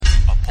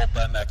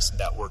Pulp MX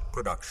Network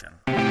production.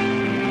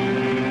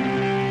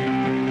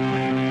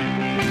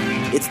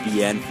 It's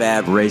the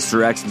NFAB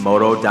Racer X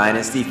Moto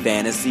Dynasty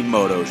Fantasy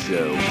Moto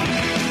Show.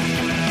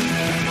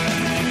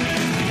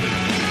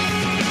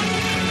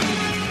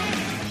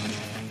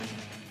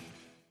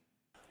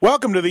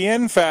 Welcome to the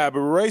NFAB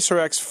Racer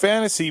X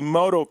Fantasy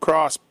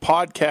Motocross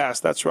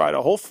podcast. That's right,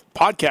 a whole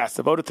podcast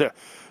devoted to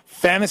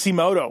Fantasy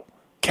Moto.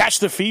 Catch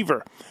the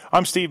fever.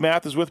 I'm Steve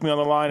Mathis. With me on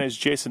the line is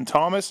Jason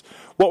Thomas.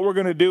 What we're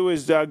going to do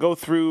is go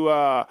through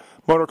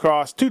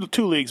motocross,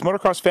 two leagues,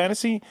 Motocross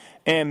Fantasy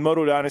and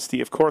Moto Dynasty.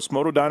 Of course,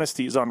 Moto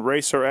Dynasty is on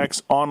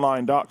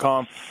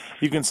racerxonline.com.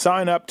 You can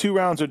sign up. 2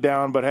 rounds are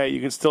down, but hey, you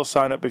can still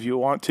sign up if you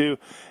want to.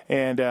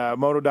 And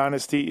Moto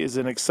Dynasty is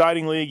an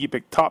exciting league. You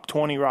pick top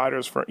 20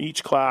 riders for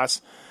each class.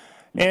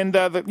 And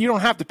you don't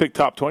have to pick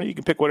top 20. You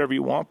can pick whatever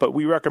you want, but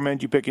we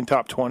recommend you picking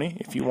top 20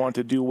 if you want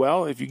to do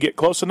well. If you get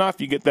close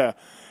enough, you get the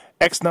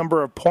X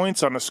number of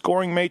points on the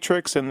scoring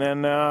matrix, and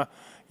then,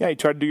 you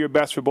try to do your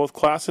best for both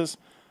classes.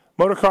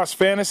 Motocross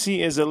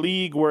Fantasy is a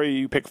league where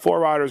you pick 4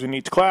 riders in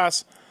each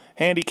class.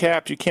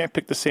 Handicapped, you can't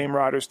pick the same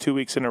riders 2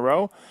 weeks in a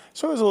row.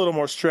 So there's a little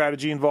more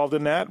strategy involved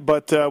in that.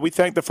 But we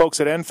thank the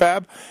folks at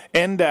NFAB,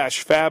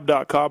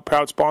 n-fab.com,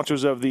 proud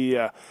sponsors of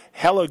the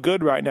hella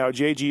good right now,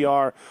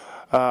 JGR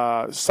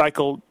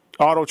Cycle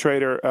Auto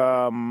Trader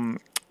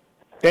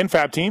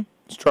NFAB team.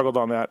 Struggled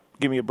on that.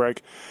 Give me a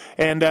break.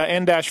 And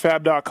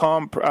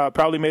n-fab.com,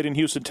 proudly made in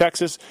Houston,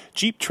 Texas.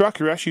 Jeep, truck,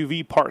 or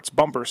SUV parts,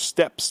 bumpers,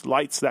 steps,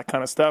 lights, that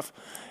kind of stuff.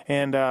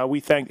 And we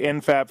thank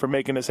NFAB for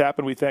making this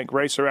happen. We thank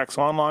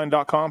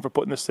racerxonline.com for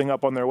putting this thing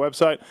up on their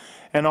website.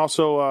 And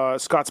also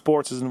Scott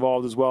Sports is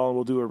involved as well, and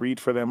we'll do a read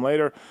for them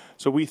later.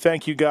 So we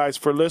thank you guys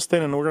for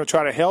listening, and we're going to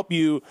try to help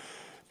you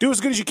do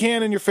as good as you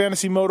can in your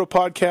Fantasy Moto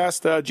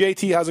podcast.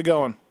 JT, how's it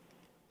going?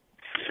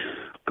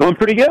 Going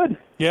pretty good.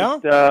 Yeah?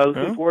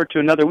 Looking forward to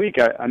another week.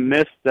 I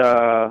missed,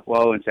 I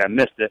wouldn't say I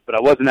missed it, but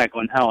I wasn't at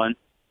Glen Helen.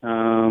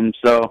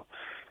 So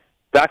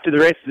back to the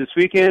races this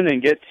weekend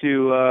and get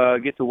to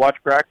watch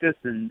practice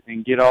and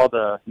get all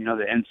the,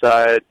 the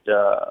inside,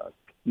 I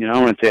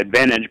don't want to say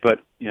advantage, but,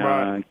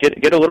 right.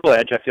 get a little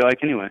edge, I feel like,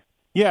 anyway.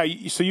 Yeah,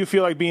 so you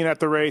feel like being at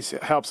the race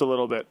helps a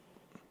little bit.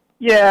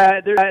 Yeah,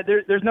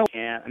 there's no,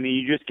 I mean,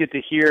 you just get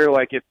to hear,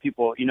 like, if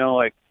people,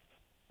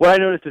 what I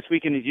noticed this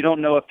weekend is you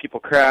don't know if people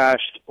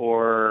crashed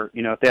or,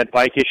 if they had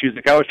bike issues.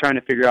 Like I was trying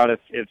to figure out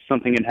if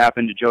something had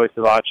happened to Joey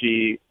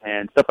Savacci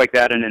and stuff like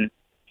that. And then,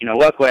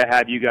 luckily I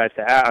had you guys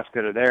to ask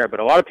that are there. But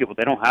a lot of people,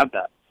 they don't have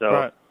that. So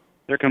right.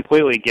 They're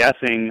completely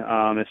guessing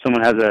if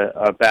someone has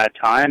a bad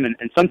time. And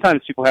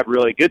sometimes people have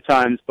really good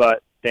times,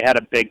 but they had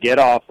a big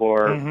get-off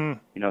or,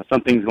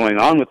 something's going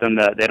on with them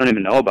that they don't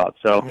even know about.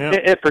 So yeah.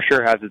 it for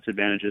sure has its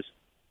advantages.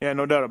 Yeah,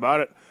 no doubt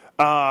about it.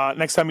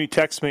 Next time you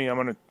text me, I'm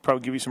going to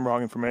probably give you some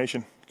wrong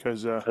information.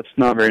 Because that's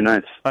not very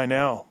nice. I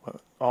know.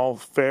 All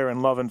fair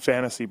and love and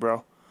fantasy,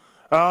 bro.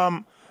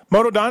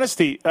 Moto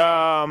Dynasty.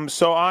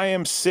 So I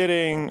am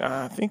sitting,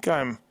 I think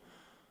I'm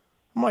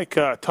like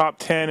top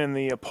 10 in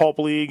the Pulp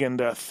League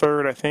and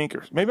third, I think.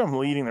 Or maybe I'm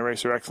leading the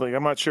Racer X League.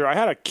 I'm not sure. I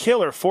had a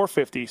killer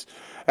 450s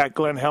at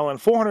Glen Helen.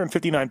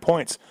 459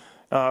 points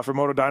for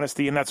Moto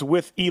Dynasty, and that's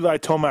with Eli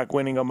Tomac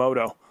winning a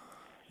moto.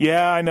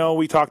 Yeah, I know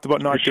we talked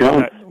about not doing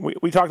that.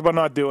 We talked about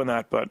not doing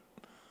that, but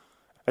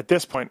at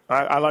this point,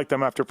 I like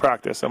them after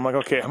practice. I'm like,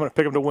 okay, I'm going to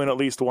pick them to win at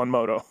least one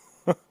moto.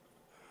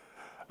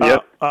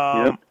 Yep.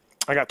 I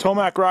got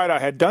Tomac right. I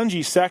had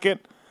Dungey second.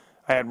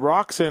 I had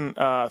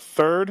Roxon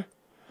third.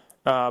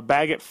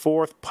 Baggett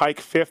fourth. Pike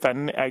fifth.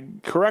 I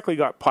correctly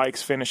got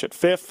Pike's finish at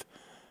fifth.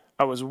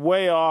 I was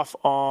way off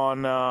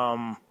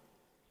on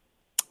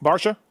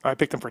Barsha. I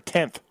picked him for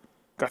 10th.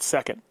 Got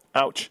second.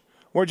 Ouch.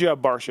 Where'd you have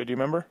Barsha? Do you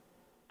remember?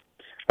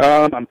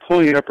 I'm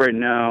pulling it up right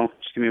now.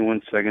 Just give me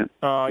 1 second.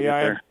 I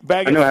know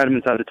I had him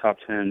inside the top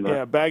 10. But.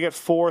 Yeah, Baggett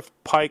fourth,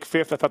 Pike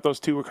fifth. I thought those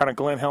two were kind of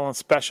Glen Helen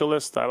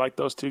specialists. I like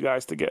those two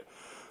guys to get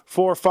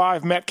 4 or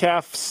 5.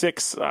 Metcalf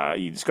 6.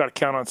 You just got to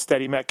count on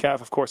steady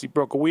Metcalf. Of course, he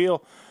broke a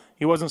wheel.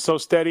 He wasn't so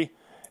steady.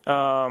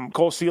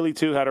 Cole Seeley,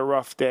 too, had a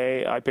rough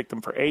day. I picked him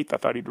for 8th. I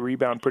thought he'd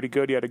rebound pretty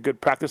good. He had a good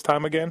practice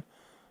time again.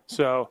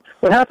 So,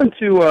 what happened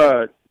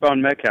to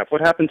Bon Metcalf? What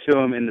happened to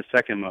him in the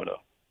second moto?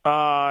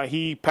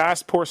 He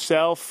passed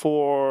Porcel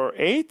for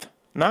 8th,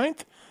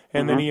 9th,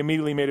 and then he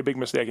immediately made a big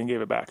mistake and gave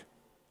it back.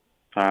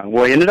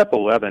 Well, he ended up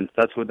 11th.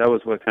 That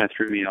was what kind of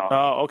threw me off.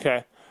 Oh,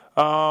 okay.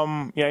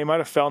 Yeah, he might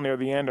have fell near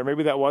the end, or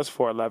maybe that was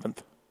for 11th.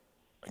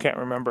 I can't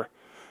remember.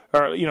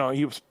 Or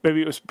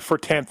maybe it was for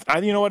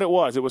 10th. You know what it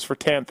was? It was for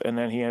 10th, and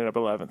then he ended up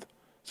 11th.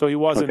 So he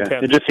was in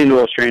 10th. It just seemed a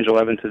little strange.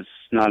 11th is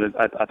not.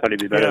 I thought he'd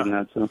be better than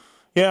that. So.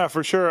 Yeah,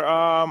 for sure.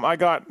 I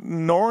got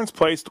Norns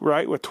placed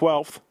right with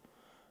 12th.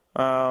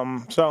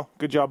 So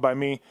good job by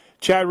me.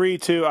 Chad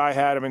Reed too. I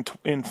had him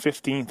in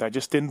 15th. I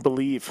just didn't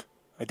believe.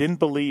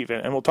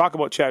 And we'll talk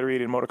about Chad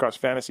Reed in Motocross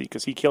Fantasy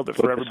because he killed it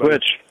for everybody.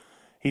 Switch.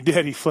 He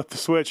did. He flipped the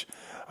switch.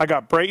 I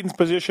got Brayton's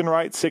position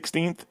right,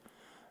 16th,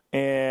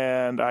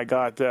 and I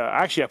got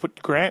actually I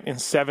put Grant in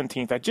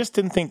 17th. I just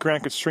didn't think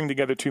Grant could string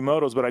together 2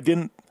 motos, but I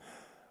didn't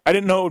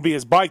know it would be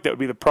his bike that would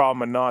be the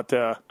problem and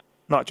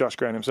not Josh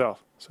Grant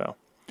himself. So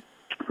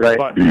Right.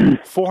 But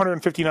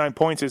 459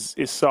 points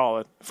is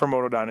solid for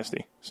Moto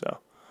Dynasty. So.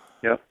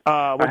 Yeah.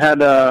 I had.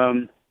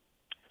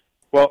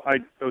 Well, I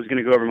was going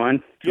to go over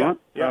mine. If you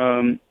want.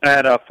 Yeah. I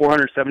had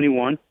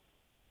 471.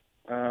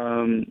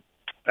 I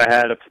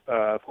had,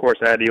 of course,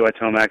 I had Eli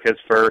Tomac as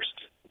first.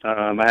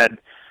 I had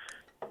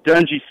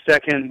Dungey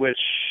second, which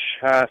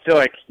I feel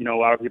like a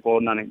lot of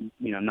people, not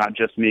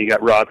just me,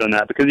 got robbed on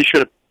that because he should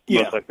have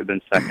most likely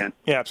been second.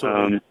 Yeah,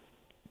 absolutely.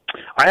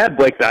 I had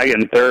Blake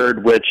Baggett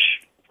third, which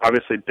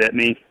obviously bit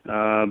me,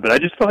 but I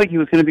just felt like he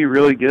was going to be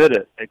really good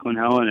at Glen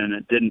Helen, and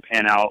it didn't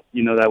pan out.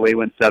 That way he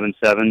went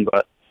 7-7,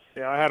 but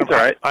yeah, I had him. All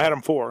right. I had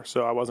him 4,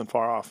 so I wasn't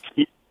far off.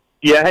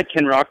 Yeah, I had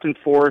Ken Rockton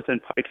fourth and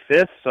Pike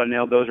fifth, so I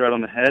nailed those right on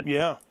the head.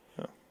 Yeah.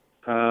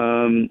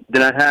 Then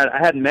I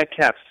had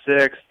Metcalf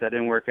sixth. That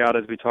didn't work out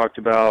as we talked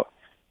about.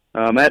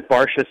 I had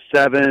Barsha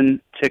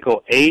 7,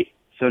 Tickle 8,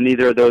 so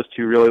neither of those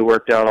two really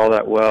worked out all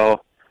that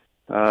well.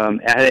 I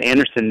had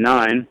Anderson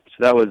 9, so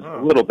that was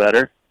a little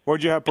better.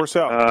 Where'd you have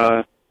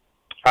Purcell?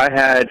 I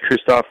had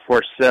Christophe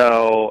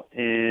Forcell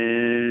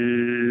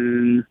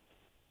in...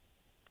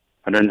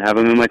 I didn't have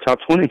him in my top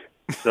 20,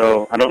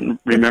 so I don't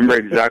remember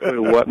exactly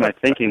what my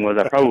thinking was.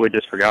 I probably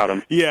just forgot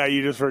him. Yeah,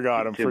 you just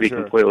forgot him, to be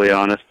completely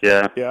honest,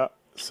 yeah. Yeah,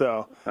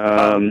 so...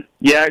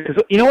 yeah,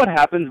 because what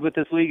happens with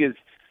this league is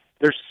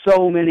there's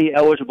so many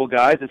eligible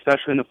guys,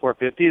 especially in the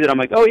 450, that I'm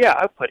like, oh, yeah,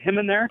 I put him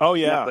in there. Oh,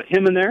 yeah. And I put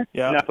him in there.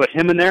 Yeah. And I put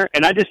him in there.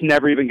 And I just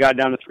never even got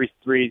down to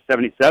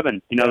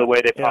 377, the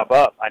way they pop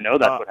up. I know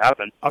that's what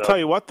happened. I'll tell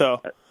you what,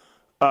 though.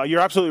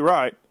 You're absolutely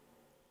right.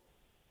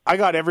 I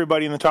got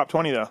everybody in the top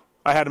 20, though.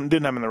 I didn't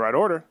have them in the right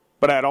order,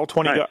 but I had all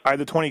 20. Nice. I had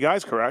the 20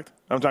 guys correct.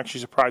 I was actually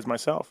surprised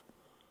myself.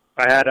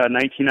 I had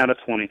 19 out of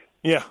 20.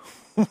 Yeah.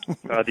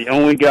 The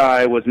only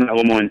guy was Matt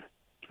Lemoyne.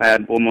 I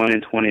had Lemoyne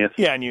in 20th.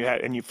 Yeah,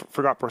 and you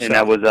forgot Purcell. And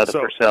that was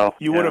Purcell.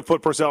 You would have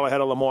put Purcell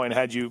ahead of Lemoyne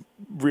had you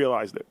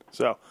realized it.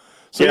 So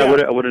yeah,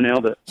 I would have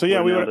nailed it. So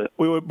yeah,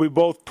 we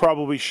both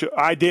probably should.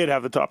 I did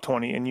have the top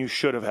 20, and you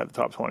should have had the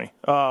top 20.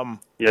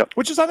 Yep.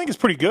 Which I think is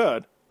pretty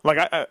good. Like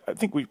I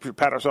think we should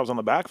pat ourselves on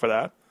the back for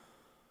that.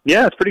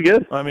 Yeah, it's pretty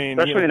good. I mean,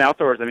 especially in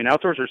outdoors. I mean,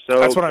 outdoors are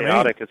so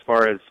chaotic as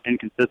far as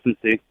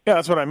inconsistency. Yeah,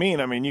 that's what I mean.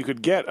 I mean, you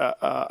could get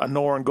a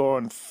Noren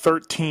going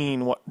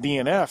 13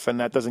 DNF, and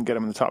that doesn't get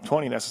him in the top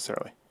 20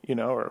 necessarily,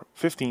 or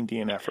 15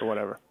 DNF or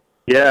whatever.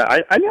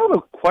 Yeah, I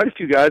nailed quite a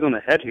few guys on the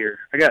head here.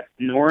 I got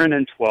Noren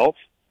in 12th.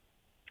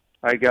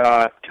 I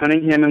got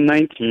Cunningham in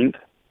 19th.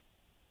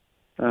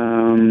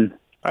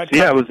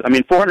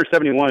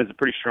 471 is a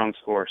pretty strong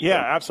score. So. Yeah,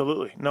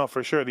 absolutely. No,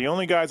 for sure. The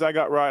only guys I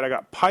got right, I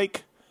got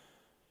Pike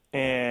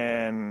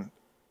and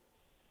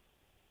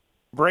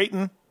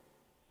Brayton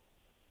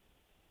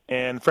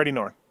and Freddie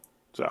Noren.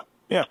 So,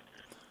 yeah.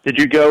 Did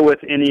you go with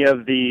any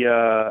of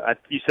the?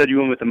 You said you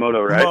went with the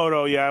Moto, right?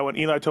 Moto, yeah. I went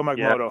Eli Tomac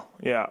Moto,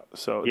 yeah.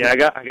 So yeah, I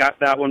got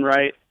that one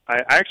right.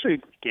 I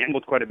actually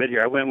gambled quite a bit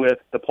here. I went with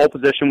the pole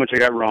position, which I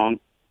got wrong,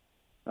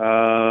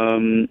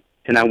 and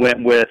I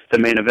went with the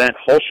main event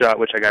hole shot,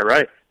 which I got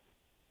right.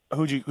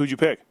 Who'd you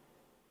pick?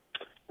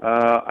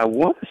 I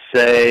want to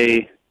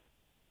say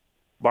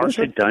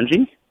Barsha?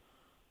 Dungey.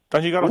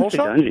 Dungey got a hole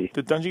shot? Dungey.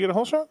 Did Dungey get a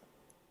hole shot?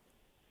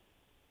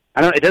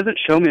 I don't. It doesn't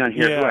show me on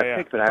here who I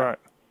picked, but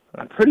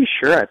I'm pretty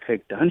sure I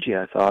picked Dungey,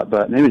 I thought,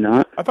 but maybe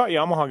not. I thought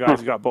Yamaha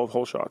guys got both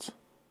hole shots.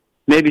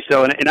 Maybe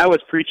so, and I was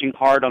preaching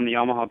hard on the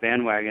Yamaha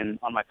bandwagon.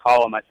 On my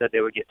column, I said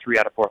they would get 3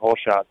 out of 4 hole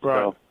shots,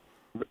 so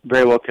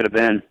very well could have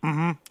been.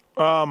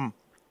 Mm-hmm.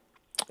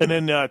 And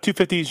then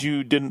 250s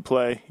you didn't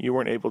play. You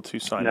weren't able to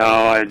sign up. No,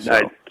 I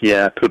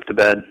pooped the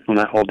bed on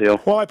that whole deal.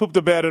 Well, I pooped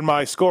the bed in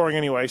my scoring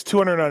anyways.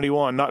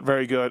 291, not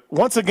very good.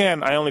 Once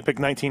again, I only picked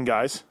 19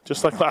 guys,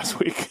 just like last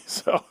week.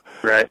 So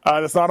right.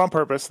 That's not on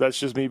purpose. That's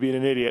just me being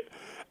an idiot.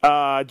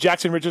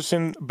 Jackson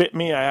Richardson bit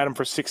me. I had him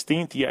for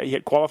 16th. Yeah, he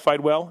had qualified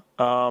well.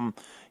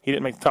 He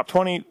didn't make the top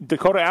 20.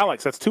 Dakota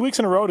Alex, that's 2 weeks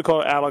in a row.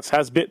 Dakota Alex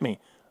has bit me.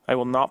 I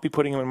will not be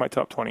putting him in my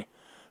top 20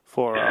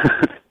 for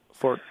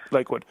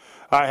Lakewood.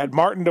 I had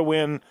Martin to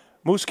win,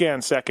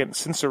 Muscan second,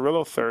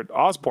 Cincerillo third,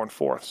 Osborne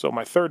fourth. So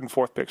my third and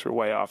fourth picks were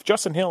way off.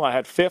 Justin Hill I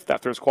had fifth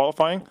after his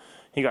qualifying.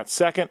 He got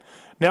second.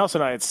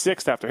 Nelson I had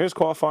sixth after his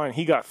qualifying.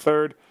 He got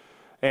third.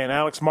 And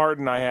Alex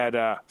Martin I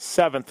had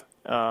seventh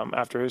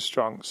after his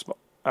strong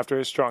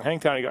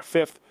hangtown. He got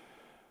fifth.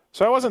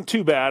 So I wasn't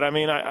too bad. I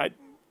mean, I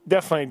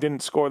definitely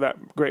didn't score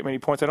that great many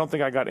points. I don't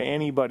think I got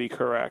anybody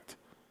correct.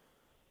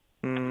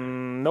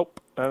 Nope.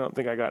 I don't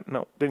think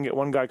didn't get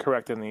one guy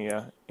correct in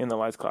the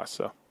lights class.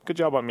 So good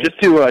job on me.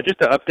 Just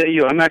to update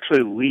you, I'm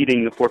actually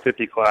leading the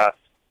 450 class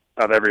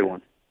of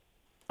everyone.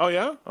 Oh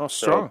yeah,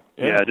 strong. So,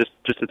 yeah, just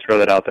to throw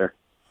that out there.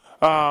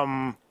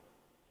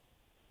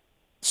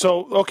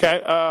 So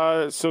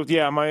okay. So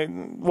yeah,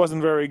 mine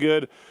wasn't very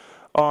good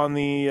on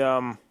the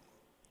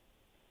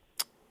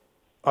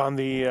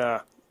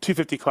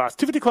 250 class.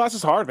 250 class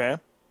is hard,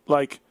 man.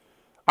 Like.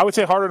 I would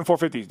say harder than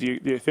 450s. Do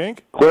you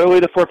think?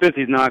 Clearly the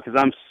 450s not, because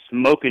I'm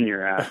smoking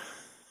your ass.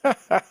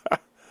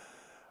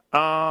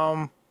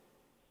 I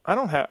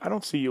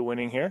don't see you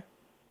winning here.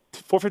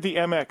 450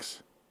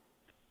 MX.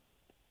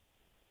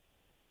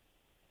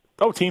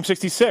 Oh, Team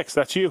 66.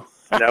 That's you.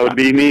 That would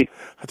be me.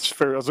 That's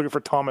fair. I was looking for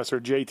Thomas or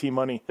JT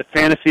Money. The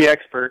fantasy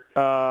expert.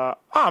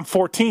 I'm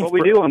 14th. What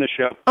we do on the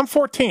show. I'm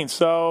 14th,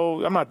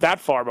 so I'm not that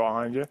far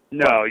behind you.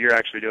 No, you're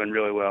actually doing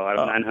really well out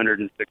of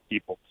 906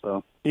 people.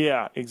 So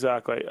yeah,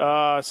 exactly.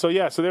 So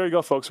there you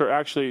go, folks.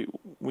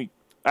 We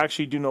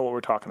actually do know what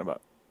we're talking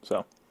about.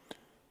 So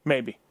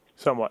maybe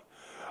somewhat.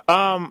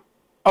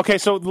 Okay,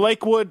 so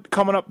Lakewood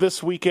coming up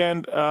this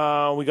weekend.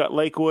 We got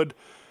Lakewood.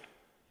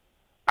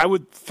 I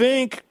would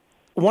think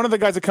one of the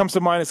guys that comes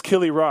to mind is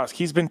Killy Rosk.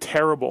 He's been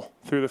terrible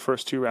through the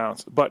first 2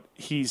 rounds, but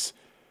it's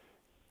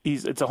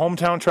a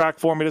hometown track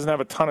for him. He doesn't have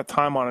a ton of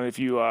time on it if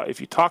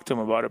you talk to him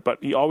about it, but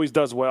he always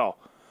does well.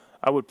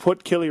 I would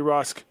put Killy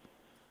Rosk,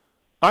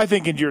 I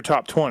think, into your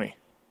top 20.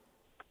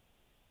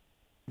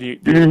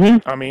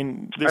 I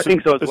mean, I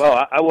think so as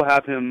well. I will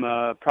have him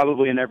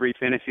probably in every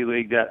fantasy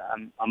league that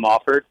I'm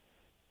offered.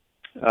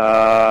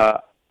 I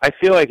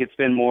feel like it's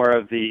been more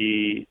of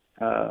the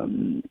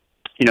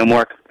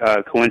more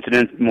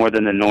coincidence more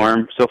than the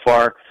norm so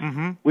far.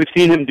 Mm-hmm. We've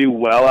seen him do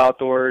well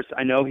outdoors.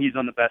 I know he's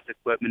on the best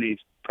equipment he's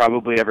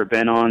probably ever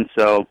been on,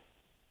 so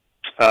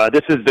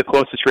this is the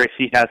closest race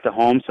he has to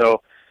home.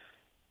 So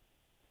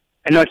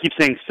I know I keep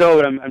saying so,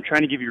 but I'm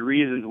trying to give you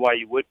reasons why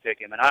you would pick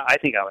him, and I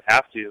think I would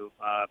have to,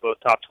 both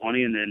top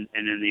 20 and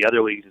in the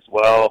other leagues as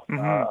well.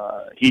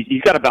 Mm-hmm.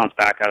 He's got to bounce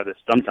back out of this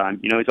sometime.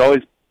 You know, he's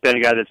always been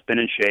a guy that's been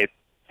in shape,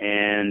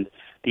 and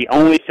the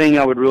only thing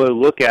I would really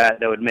look at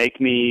that would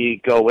make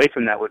me go away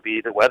from that would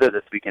be the weather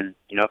this weekend.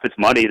 You know, if it's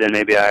muddy, then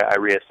maybe I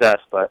reassess.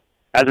 But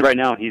as of right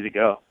now, he's a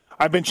go.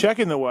 I've been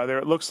checking the weather.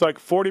 It looks like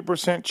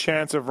 40%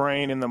 chance of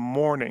rain in the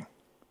morning.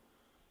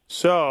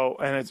 So,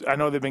 and I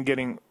know they've been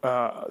getting,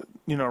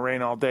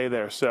 rain all day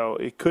there. So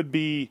it could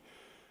be,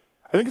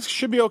 I think it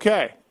should be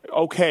okay.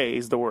 Okay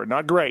is the word.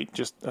 Not great.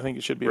 Just, I think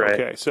it should be right.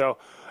 Okay. So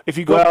if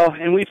you go. Well,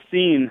 and we've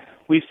seen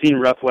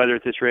rough weather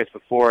at this race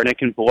before, and it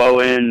can blow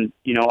in,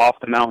 off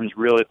the mountains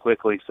really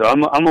quickly. So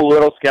I'm a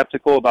little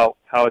skeptical about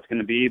how it's going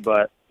to be,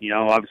 but,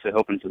 obviously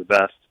hoping for the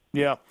best.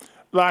 Yeah.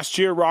 Last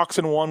year,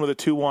 Roxon won with a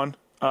 2-1.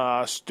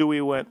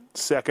 Stewie went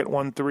second,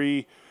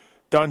 1-3.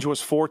 Dunge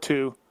was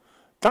 4-2.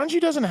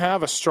 Dungy doesn't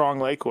have a strong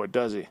Lakewood,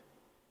 does he?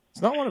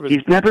 It's not one of his.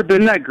 He's never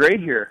been that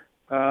great here.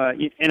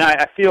 And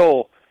I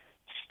feel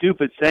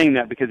stupid saying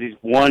that because he's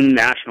won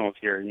nationals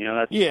here.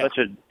 That's such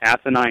an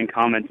asinine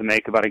comment to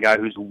make about a guy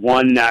who's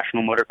won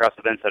national motocross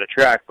events at a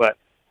track, but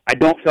I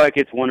don't feel like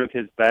it's one of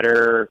his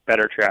better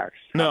tracks.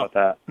 How about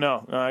that?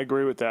 No, I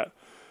agree with that.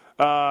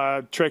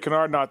 Trey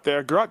Kennard not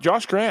there.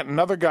 Josh Grant,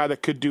 another guy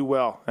that could do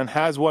well and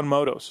has won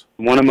motos.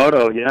 Won a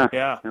moto,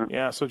 yeah.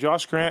 Yeah. So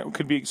Josh Grant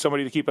could be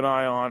somebody to keep an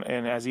eye on,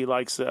 and as he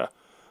likes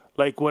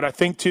Lakewood. I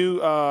think, too,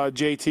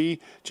 JT,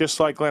 just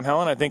like Glen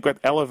Helen, I think with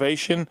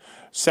elevation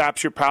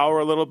saps your power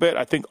a little bit.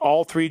 I think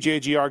all 3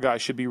 JGR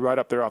guys should be right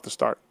up there off the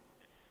start.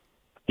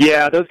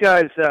 Yeah, those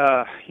guys,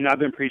 I've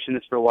been preaching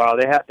this for a while.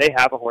 They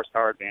have a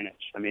horsepower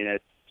advantage. I mean,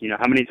 it's,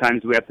 how many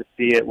times do we have to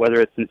see it, whether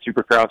it's in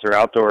Supercross or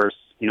outdoors,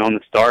 on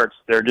the starts,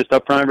 they're just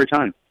up front every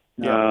time.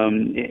 Yeah.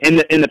 In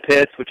the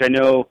pits, which I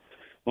know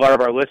a lot of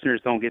our listeners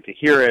don't get to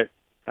hear it,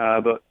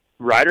 but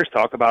riders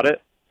talk about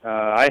it.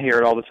 I hear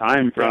it all the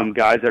time from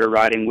guys that are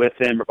riding with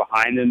them or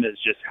behind them, is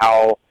just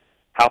how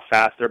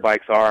fast their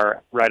bikes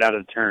are right out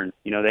of the turn.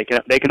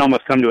 They can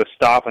almost come to a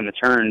stop in the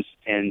turns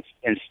and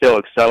still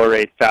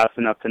accelerate fast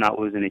enough to not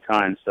lose any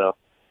time. So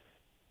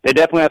they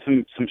definitely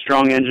have some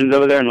strong engines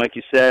over there, and like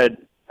you said,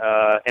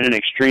 in an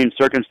extreme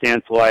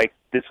circumstance like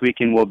this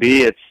weekend will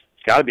be, it's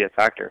got to be a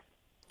factor.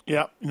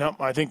 Yeah, no,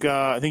 I think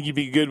you'd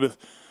be good with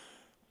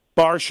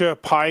Barsha,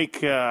 Pike,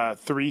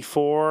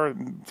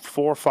 3-4,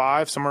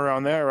 4-5, somewhere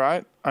around there,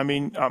 right? I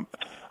mean,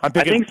 I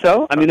think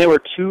so. I mean, they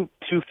were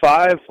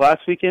 2-5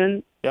 last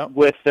weekend. Yep.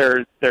 With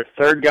their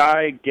third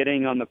guy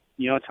getting on the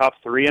top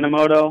 3 in a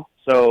moto.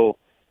 So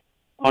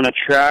on a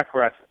track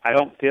where I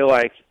don't feel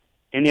like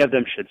any of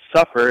them should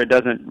suffer, it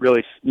doesn't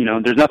really,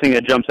 there's nothing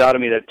that jumps out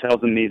at me that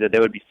tells me that they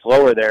would be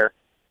slower there.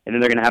 And then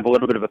they're going to have a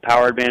little bit of a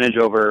power advantage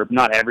over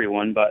not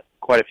everyone, but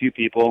quite a few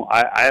people.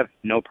 I have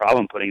no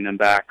problem putting them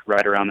back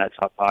right around that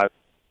top 5.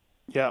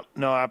 Yeah,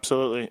 no,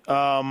 absolutely.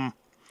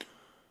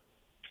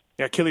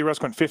 Killy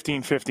Rusk went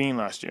 15-15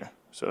 last year,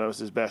 so that was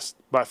his best,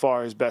 by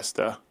far his best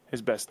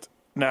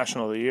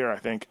national of the year, I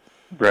think.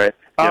 Right.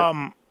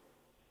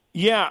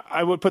 Yeah,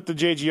 I would put the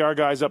JGR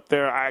guys up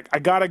there. I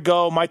gotta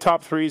go. My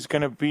top 3 is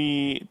going to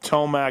be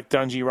Tomac,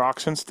 Dungy,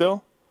 Roxon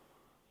still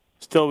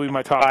be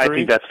my top 3. I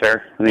think that's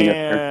fair.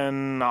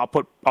 And I'll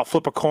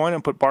flip a coin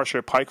and put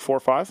Barsha Pike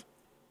 4-5.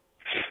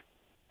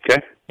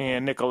 Okay.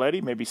 And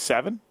Nicoletti maybe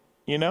 7.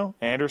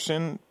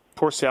 Anderson,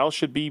 Porcel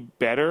should be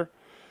better.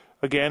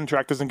 Again,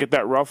 track doesn't get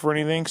that rough or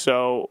anything.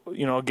 So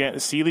again,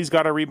 Seeley's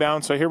got to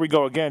rebound. So here we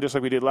go again, just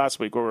like we did last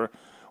week, where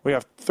we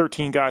have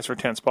 13 guys for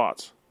 10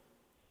 spots.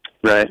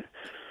 Right.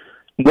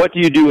 What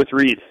do you do with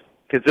Reed?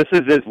 Because this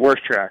is his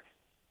worst track.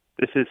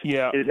 This is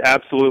his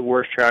absolute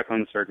worst track on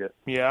the circuit.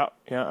 Yeah,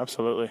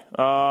 absolutely.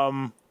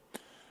 I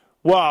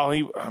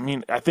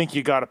think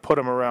you got to put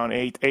him around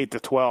 8 to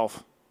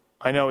 12.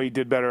 I know he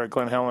did better at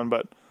Glen Helen,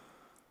 but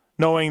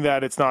knowing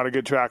that it's not a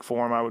good track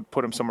for him, I would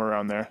put him somewhere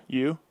around there.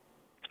 You?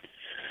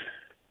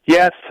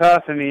 Yeah, it's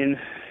tough. I mean,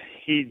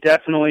 he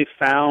definitely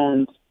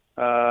found,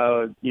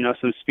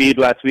 some speed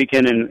last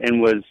weekend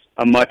and was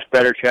a much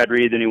better Chad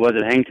Reed than he was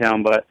at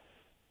Hangtown, but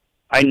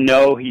I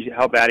know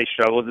how bad he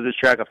struggles at this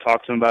track. I've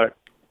talked to him about it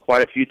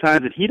quite a few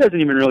times, and he doesn't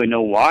even really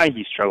know why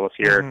he struggles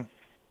here.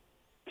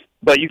 Mm-hmm.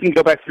 But you can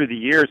go back through the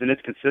years, and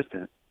it's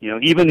consistent.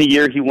 Even the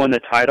year he won the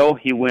title,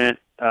 he went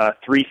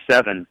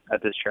 3-7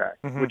 at this track,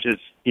 which is,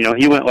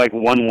 he went like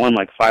 1-1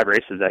 like 5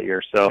 races that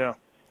year. So yeah,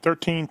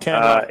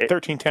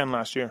 13-10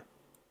 last year.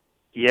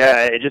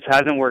 Yeah, it just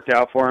hasn't worked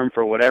out for him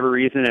for whatever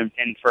reason,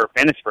 and for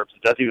fantasy purposes,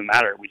 it doesn't even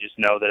matter. We just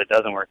know that it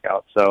doesn't work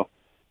out. So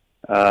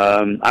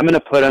I'm going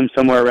to put him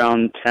somewhere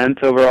around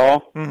 10th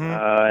overall,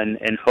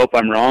 and hope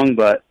I'm wrong.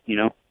 But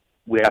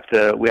we have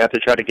to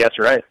try to guess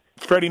right.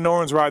 Freddie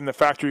Noren's riding the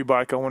factory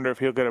bike. I wonder if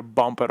he'll get a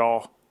bump at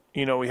all.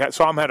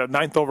 Sam had a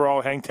 9th overall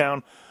at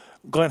Hangtown.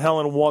 Glen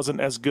Helen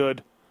wasn't as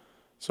good,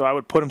 so I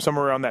would put him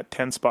somewhere around that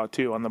 10 spot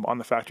too on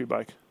the factory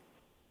bike.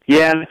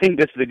 Yeah, and I think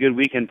this is a good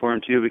weekend for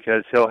him too,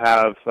 because he'll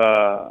have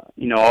all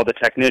the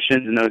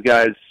technicians and those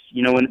guys.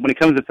 When it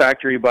comes to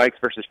factory bikes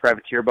versus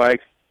privateer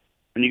bikes,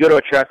 when you go to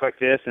a track like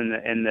this and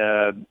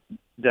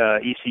the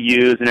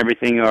ECUs and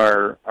everything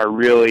are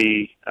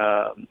really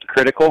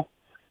critical,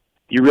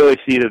 you really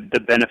see the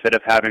benefit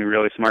of having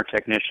really smart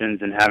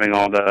technicians and having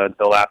all the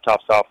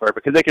laptop software,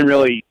 because they can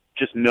really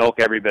just milk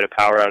every bit of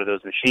power out of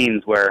those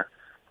machines, where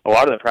a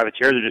lot of the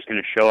privateers are just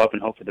going to show up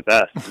and hope for the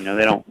best.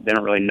 They don't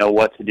really know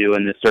what to do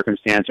in this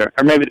circumstance,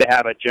 or maybe they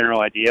have a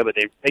general idea, but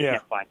they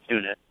can't fine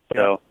tune it.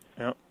 So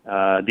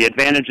the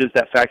advantages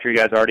that factory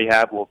guys already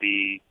have will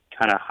be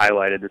kind of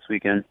highlighted this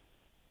weekend.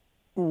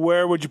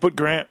 Where would you put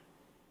Grant?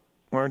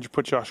 Where would you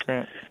put Josh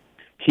Grant?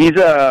 He's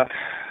a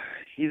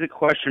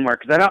question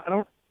mark, because I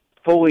don't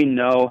fully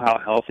know how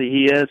healthy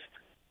he is.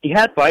 He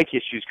had bike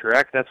issues,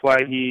 correct? That's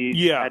why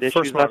he had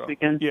issues last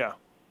weekend? Yeah.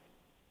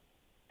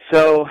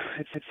 So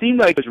it seemed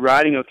like he was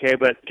riding okay,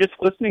 but just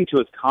listening to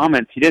his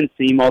comments, he didn't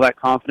seem all that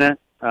confident,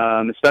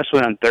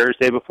 especially on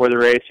Thursday before the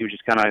race. He was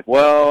just kind of like,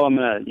 well, I'm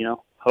going to,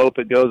 hope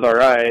it goes all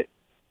right.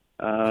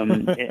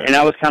 And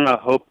I was kind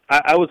of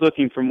I was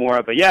looking for more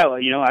of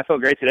I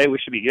felt great today. We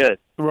should be good.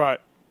 Right.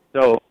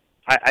 So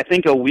I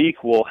think a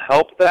week will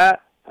help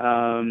that.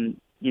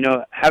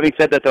 Having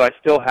said that, though, I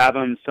still have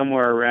him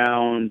somewhere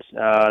around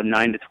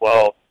 9 to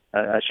 12.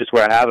 That's just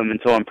where I have him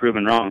until I'm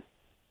proven wrong.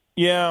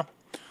 Yeah.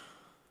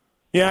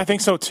 Yeah, I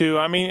think so too.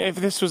 I mean, if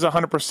this was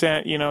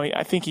 100%,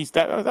 I think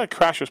that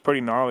crash was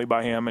pretty gnarly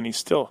by him, and he's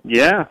still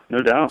no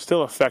doubt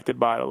still affected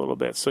by it a little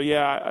bit. So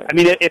yeah, I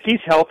mean, if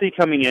he's healthy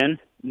coming in,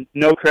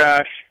 no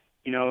crash,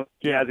 he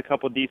has a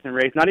couple decent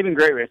races, not even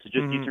great races,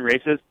 just decent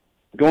races.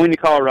 Going to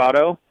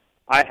Colorado,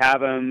 I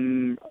have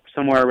him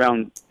somewhere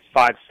around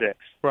 5-6.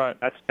 Right.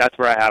 That's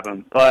where I have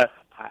him, but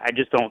I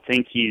just don't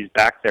think he's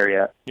back there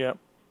yet. Yeah.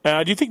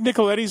 Do you think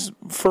Nicoletti's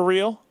for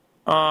real?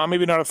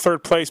 Maybe not a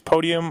third place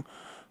podium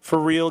for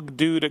real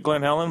dude at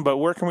Glen Helen, but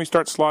where can we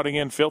start slotting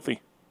in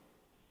Filthy?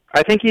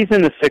 I think he's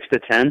in the 6 to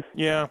 10.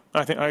 Yeah,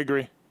 I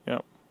agree. Yeah,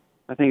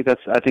 I think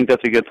that's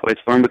a good place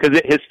for him, because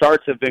his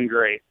starts have been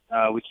great.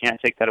 We can't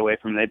take that away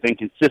from him. They've been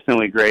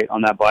consistently great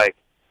on that bike,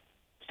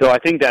 so I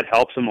think that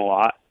helps him a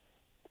lot.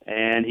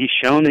 And he's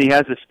shown that he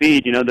has the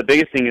speed. The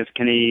biggest thing is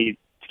can he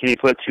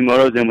put 2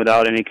 motos in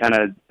without any kind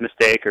of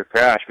mistake or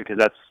crash, because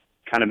that's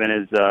kind of been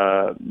his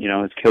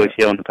his Achilles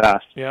heel in the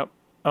past. Yep.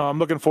 I'm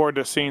looking forward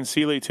to seeing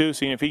Seeley too,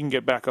 seeing if he can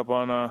get back up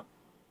on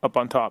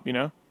top.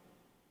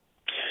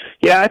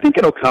 Yeah, I think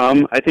it'll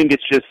come. I think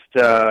it's just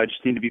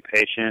need to be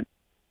patient.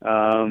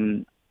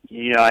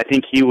 I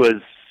think he was.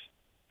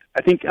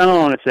 I don't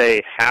want to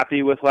say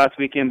happy with last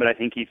weekend, but I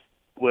think he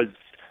was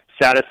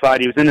satisfied.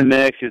 He was in the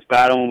mix. He was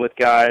battling with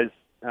guys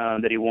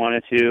that he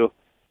wanted to,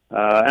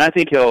 and I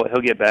think he'll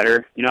get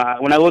better.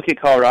 When I look at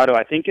Colorado,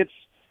 I think it's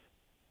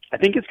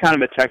kind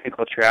of a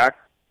technical track,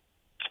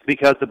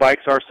 because the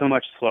bikes are so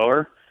much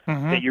slower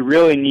that you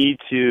really need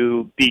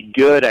to be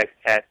good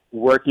at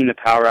working the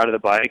power out of the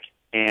bike,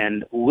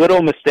 and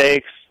little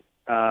mistakes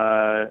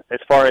as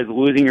far as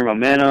losing your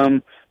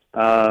momentum,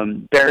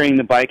 burying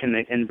the bike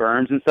in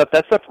berms and stuff.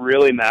 That stuff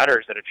really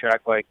matters at a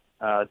track like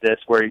this,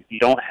 where you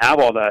don't have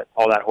all that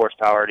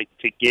horsepower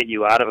to get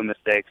you out of a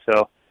mistake.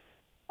 So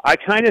I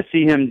kind of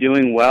see him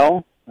doing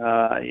well.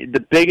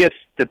 The biggest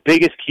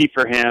key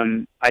for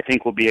him, I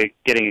think, will be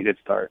getting a good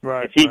start.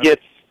 Right, if he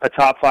gets a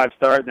top 5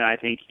 start, then I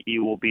think he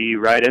will be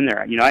right in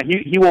there.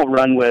 He won't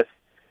run with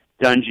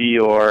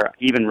Dungey or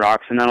even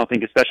Roxon, I don't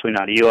think, especially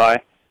not Eli.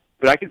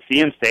 But I could see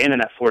him staying in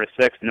that 4 to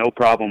 6, no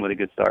problem with a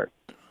good start.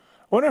 I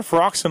wonder if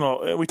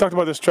Roxon we talked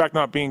about this track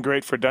not being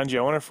great for Dungey.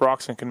 I wonder if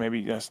Roxon can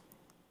maybe just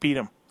beat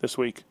him this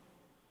week.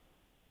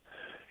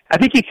 I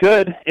think he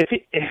could.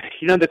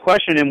 The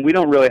question, and we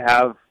don't really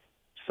have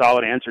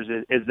solid answers,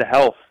 is the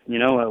health.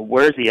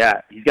 Where's he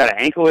at? He's got an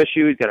ankle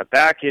issue. He's got a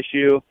back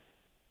issue.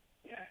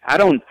 I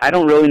don't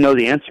really know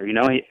the answer. In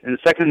the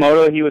second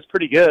moto, he was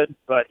pretty good,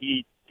 but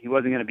he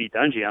wasn't going to beat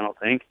Dungey, I don't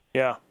think.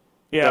 Yeah,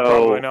 so,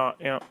 probably not.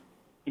 Yeah.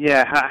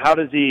 Yeah.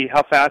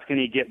 How fast can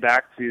he get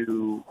back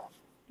to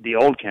the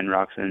old Ken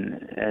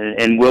Roxon?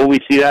 And will we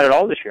see that at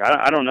all this year?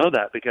 I don't know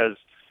that, because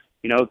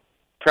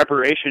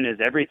preparation is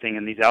everything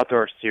in these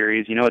outdoor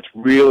series. It's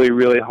really,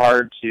 really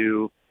hard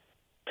to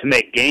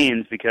make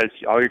gains because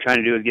all you're trying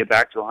to do is get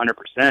back to 100%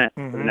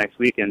 for the next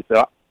weekend.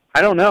 So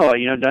I don't know.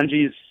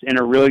 Dungey's in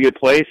a really good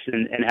place,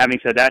 and having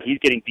said that, he's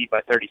getting beat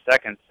by 30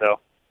 seconds. So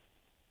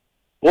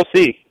we'll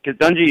see. Because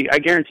I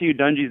guarantee you,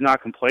 Dungey's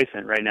not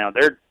complacent right now.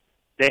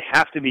 They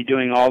have to be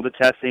doing all the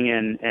testing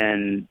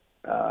and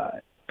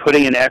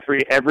putting in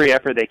every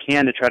effort they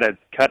can to try to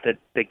cut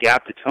the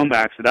gap to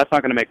Tomac. So that's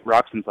not going to make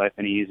Roxon's life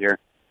any easier.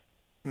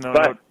 No.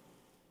 But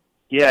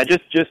yeah,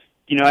 just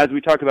as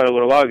we talked about a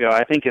little while ago,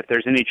 I think if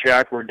there's any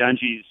track where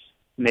Dungey's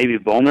maybe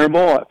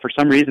vulnerable, for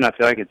some reason I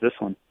feel like it's this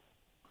one.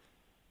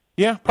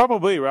 Yeah,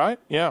 probably, right?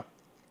 Yeah.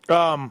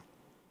 I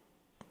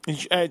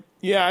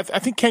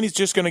think Kenny's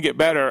just going to get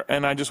better,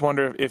 and I just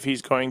wonder if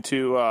he's going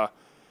to,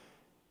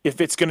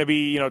 if it's going to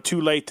be,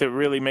 too late to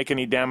really make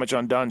any damage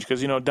on Dunge,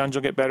 because, Dunge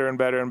will get better and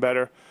better and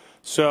better.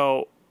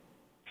 So,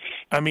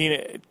 I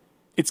mean,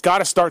 it's got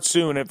to start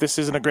soon. If this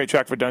isn't a great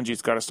track for Dungey,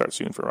 it's got to start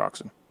soon for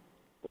Roxon.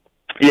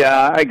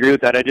 Yeah, I agree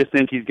with that. I just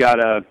think he's got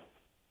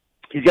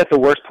the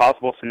worst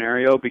possible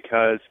scenario,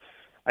 because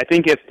I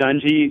think if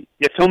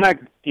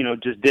Tomac,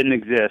 just didn't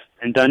exist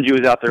and Dungey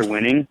was out there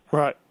winning,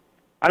 right?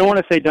 I don't want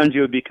to say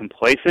Dungey would be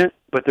complacent,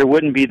 but there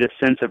wouldn't be this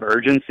sense of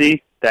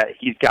urgency that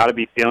he's got to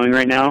be feeling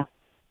right now,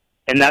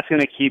 and that's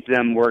going to keep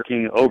them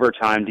working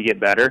overtime to get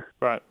better,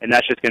 right? And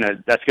that's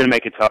gonna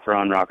make it tougher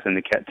on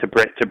Roxon to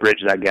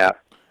bridge that gap.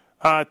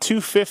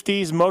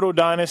 250s, Moto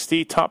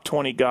Dynasty, top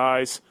 20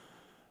 guys.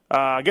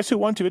 I guess who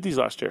won 250s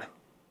last year?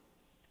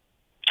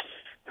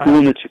 Who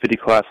won the 250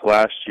 class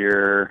last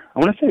year? I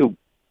want to say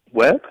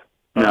Webb?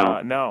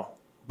 No. No.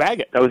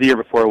 Baggett. That was the year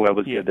before Webb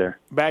was good there.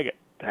 Baggett.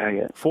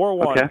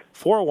 4-1. Okay.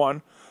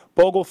 4-1.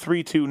 Bogle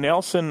 3-2.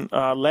 Nelson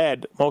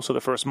led most of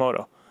the first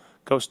moto.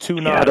 Goes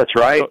 2-9. Yeah, that's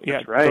right.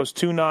 That's right. Goes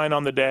 2-9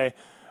 on the day.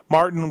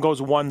 Martin goes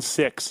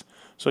 1-6.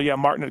 So, yeah,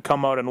 Martin had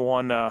come out and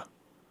won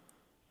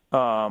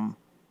 5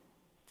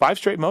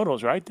 straight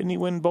motos, right? Didn't he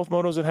win both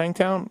motos at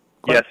Hangtown?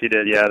 Yes, he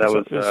did. Yeah, that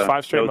was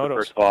 5 straight motos. The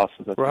first loss.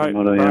 Right,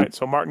 moto, yeah. right.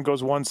 So Martin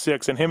goes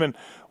 1-6, and him and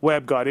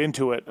Webb got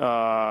into it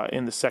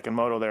in the second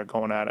moto there,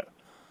 going at it.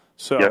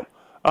 So, yep.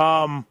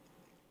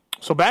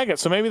 So Baggett.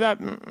 So maybe that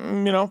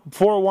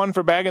 4-1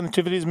 for Baggett in the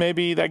 250s.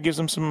 Maybe that gives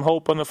him some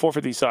hope on the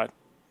 450 side.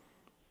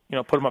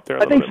 Put him up there.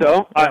 I think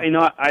so.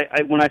 Yeah.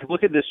 I when I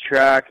look at this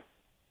track,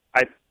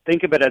 I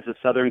think of it as a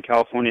Southern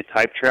California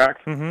type track,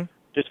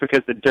 just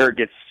because the dirt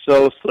gets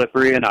so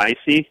slippery and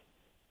icy,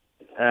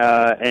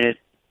 and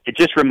it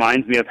just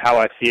reminds me of how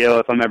I feel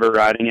if I'm ever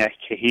riding at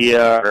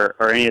Cahuilla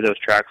or any of those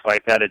tracks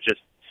like that. It's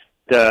just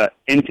the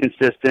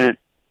inconsistent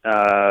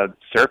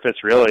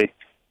surface, really.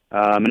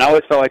 And I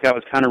always felt like I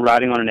was kind of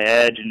riding on an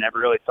edge and never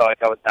really felt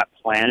like I was that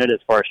planted as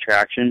far as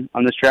traction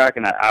on this track.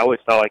 And I always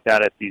felt like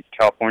that at these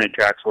California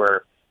tracks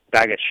where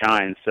Baggett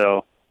shines.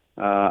 So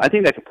I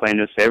think that could play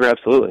into his favor,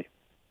 absolutely.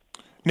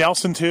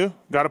 Nelson, too.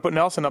 Got to put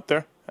Nelson up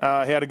there.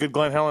 He had a good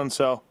Glen Helen,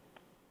 so.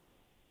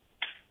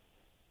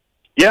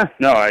 Yeah,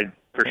 no,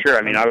 for sure.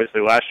 I mean,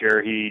 obviously last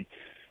year he,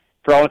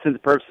 for all intents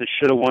and purposes,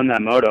 should have won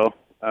that moto.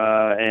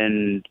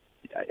 And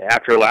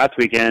after last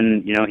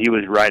weekend, he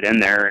was right in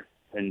there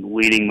and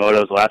leading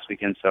motos last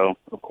weekend. So,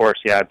 of course,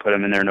 yeah, I'd put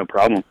him in there, no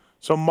problem.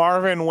 So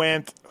Marvin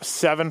went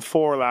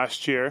 7-4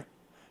 last year.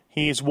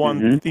 He's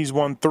won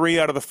 3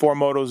 out of the 4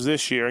 motos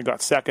this year and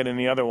got second in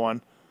the other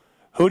one.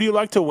 Who do you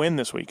like to win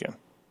this weekend?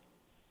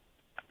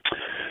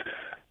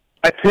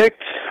 I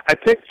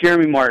picked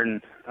Jeremy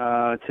Martin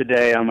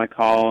today on my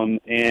column,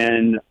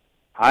 and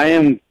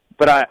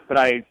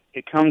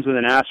it comes with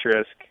an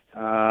asterisk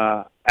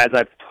as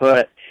I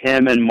put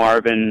him and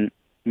Marvin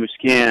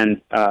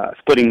Musquin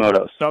splitting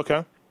motos.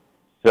 Okay.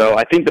 So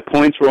I think the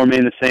points will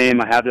remain the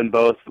same. I have them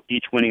both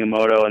each winning a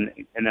moto and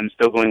them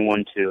still going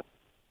 1-2.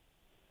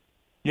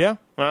 Yeah.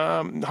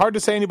 Hard to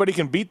say anybody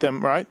can beat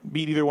them, right?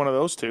 Beat either one of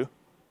those two.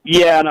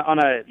 Yeah, on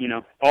a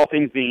all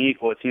things being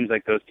equal, it seems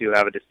like those two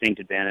have a distinct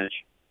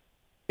advantage.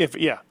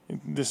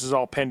 This is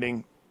all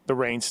pending the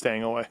rain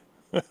staying away.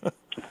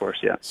 Of course,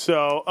 yeah.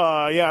 So,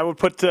 I would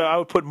put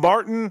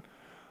Martin.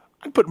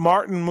 I'd put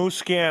Martin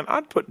Musquin.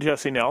 I'd put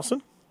Jesse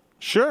Nelson.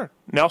 Sure,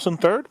 Nelson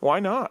third. Why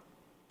not?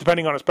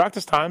 Depending on his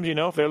practice times,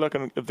 if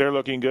they're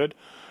looking good.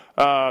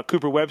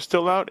 Cooper Webb's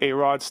still out.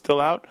 A-Rod's still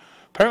out.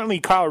 Apparently,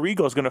 Kyle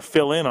Regal's going to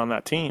fill in on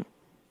that team.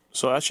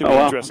 So that should be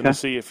interesting to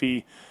see if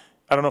he.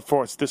 I don't know if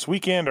it's this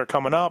weekend or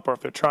coming up, or if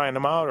they're trying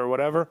him out or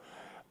whatever.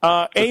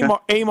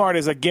 Amart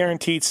is a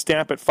guaranteed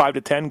stamp at 5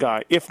 to 10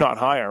 guy, if not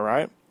higher,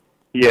 right?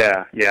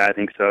 Yeah, I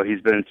think so.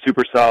 He's been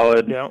super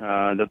solid.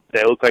 Yeah.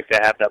 They look like they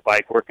have that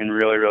bike working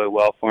really, really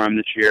well for him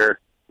this year.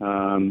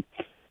 I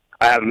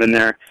have him in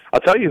there. I'll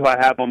tell you who I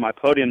have on my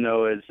podium,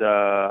 though, is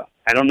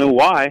I don't know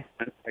why.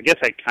 I guess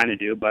I kind of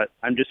do, but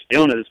I'm just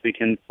feeling it this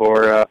weekend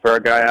for our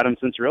guy Adam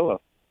Cianciarulo.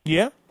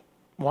 Yeah,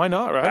 why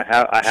not? Right?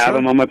 I have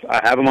him on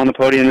the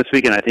podium this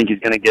weekend. I think he's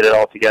going to get it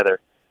all together.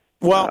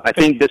 Well, I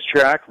think this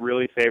track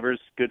really favors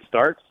good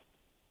starts.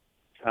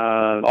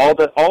 All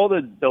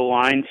the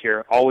lines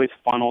here always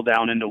funnel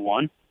down into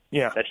one.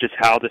 Yeah, that's just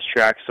how this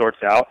track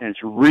sorts out, and it's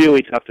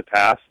really tough to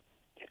pass.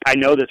 I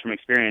know this from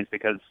experience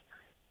because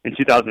in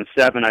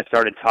 2007 I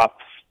started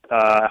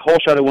hole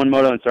shot at one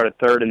moto and started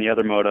third in the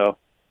other moto,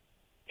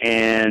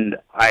 and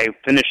I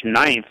finished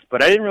ninth.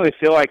 But I didn't really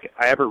feel like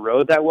I ever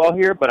rode that well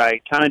here. But I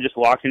kind of just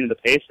locked into the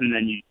pace, and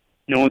then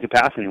no one could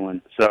pass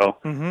anyone. So,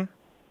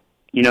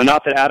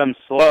 not that Adam's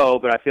slow,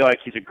 but I feel like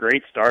he's a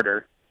great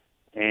starter,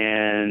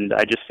 and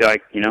I just feel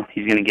like he's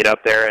going to get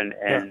up there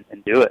and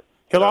do it.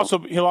 He'll also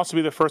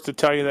be the first to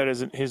tell you that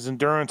his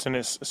endurance and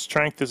his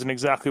strength isn't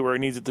exactly where he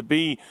needs it to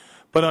be.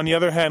 But on the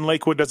other hand,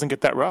 Lakewood doesn't get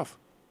that rough.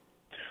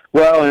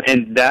 Well,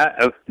 and that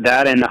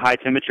and the high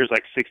temperatures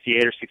like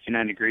 68 or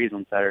 69 degrees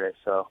on Saturday.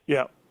 So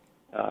yeah,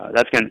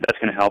 that's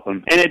gonna help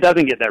him. And it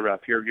doesn't get that rough.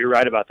 You're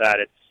right about that.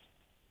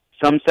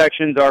 Some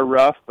sections are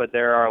rough, but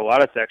there are a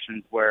lot of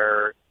sections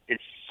where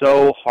it's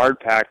so hard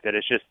packed that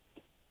it's just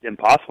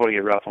impossible to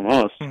get rough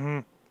almost.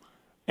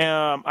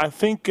 I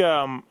think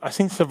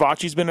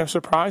Savacci's been a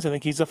surprise. I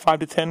think he's a 5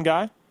 to 10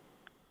 guy.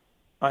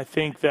 I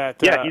think that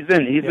he's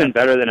been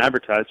better than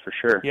advertised for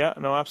sure. Yeah,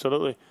 no,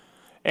 absolutely.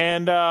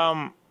 And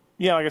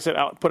like I said,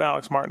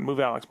 move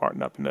Alex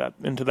Martin up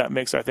into that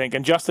mix. I think,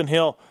 and Justin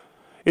Hill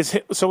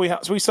so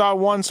we saw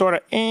one sort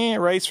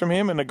of race from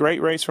him and a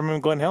great race from him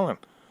in Glen Helen.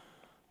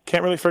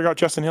 Can't really figure out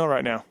Justin Hill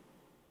right now.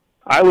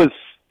 I was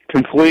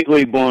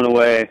completely blown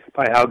away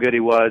by how good he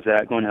was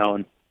at Glen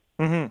Helen.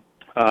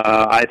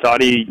 I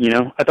thought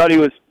he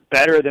was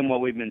better than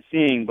what we've been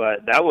seeing,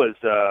 but that was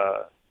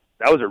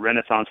a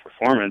renaissance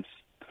performance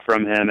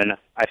from him. And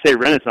I say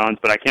renaissance,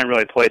 but I can't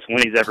really place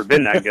when he's ever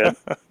been that good.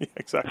 Yeah,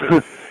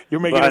 exactly. You're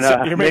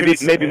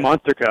making maybe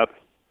Monster Cup.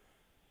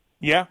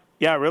 Yeah,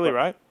 really,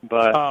 right?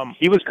 But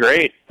he was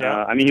great.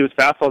 Yeah. He was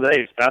fast all day.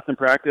 He was fast in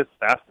practice,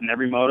 fast in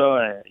every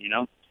moto.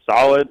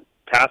 Solid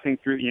passing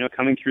through.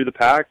 Coming through the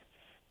pack.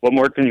 What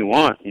more can you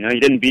want? He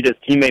didn't beat his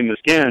teammate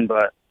Musquin,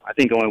 but I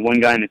think only one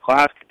guy in the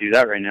class could do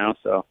that right now.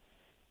 So,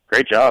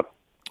 great job.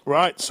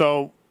 Right.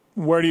 So,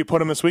 where do you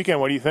put him this weekend?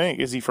 What do you think?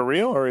 Is he for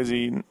real, or is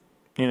he?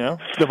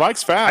 The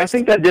bike's fast. I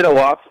think that did a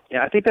lot.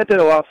 Yeah, I think that did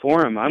a lot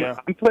for him. I'm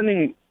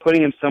putting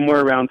him somewhere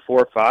around 4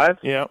 or 5.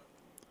 Yeah.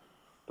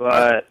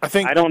 But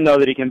I don't know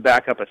that he can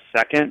back up a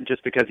second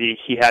just because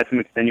he had some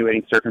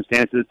extenuating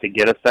circumstances to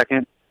get a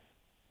second.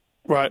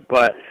 Right.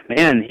 But,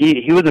 man,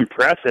 he was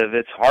impressive.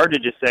 It's hard to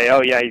just say,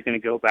 oh, yeah, he's going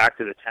to go back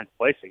to the 10th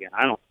place again.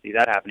 I don't see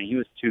that happening. He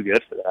was too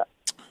good for that.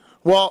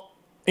 Well,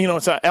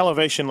 it's an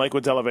elevation,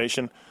 Lakewood's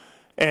elevation,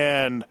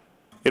 and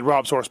it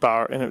robs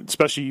horsepower, and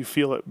especially you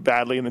feel it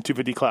badly in the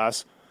 250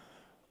 class.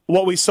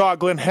 What we saw at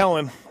Glen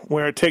Helen,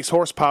 where it takes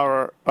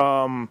horsepower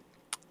down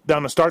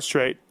the start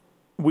straight,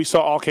 we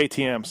saw all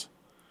KTMs.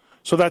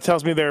 So that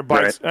tells me their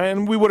bikes, right.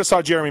 And we would have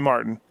saw Jeremy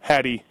Martin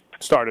had he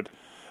started.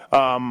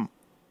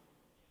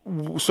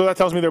 So that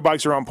tells me their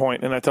bikes are on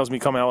point, and that tells me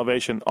come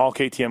elevation, all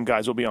KTM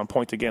guys will be on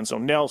point again. So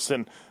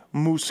Nelson,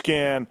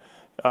 Musquin,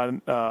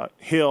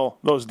 Hill,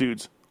 those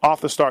dudes,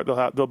 off the start,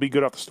 they'll be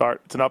good off the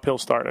start. It's an uphill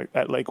start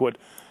at Lakewood,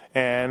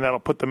 and that'll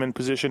put them in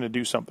position to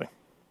do something.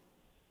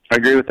 I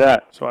agree with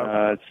that. So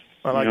I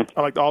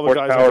like all the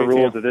guys. Horsepower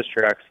rules of this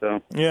track.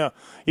 So yeah,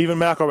 even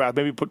McElrath.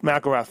 Maybe put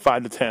McElrath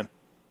 5 to 10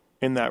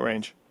 in that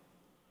range.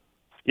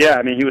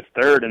 Yeah, he was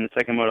third in the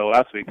second moto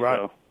last week, right.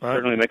 So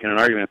certainly making an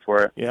argument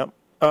for it. Yep.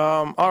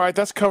 All right,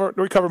 that's covered.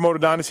 We covered Moto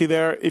Dynasty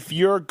there. If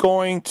you're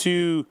going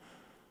to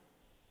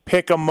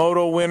pick a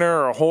moto winner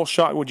or a whole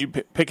shot, would you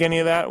pick any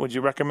of that? Would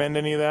you recommend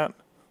any of that?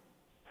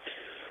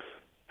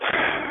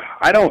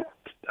 I don't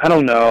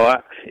know.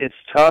 It's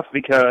tough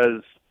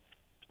because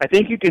I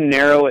think you can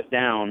narrow it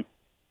down.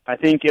 I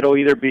think it'll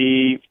either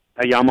be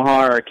a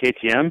Yamaha or a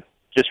KTM,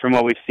 just from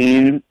what we've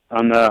seen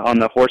on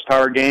the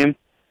horsepower game.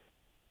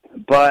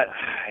 But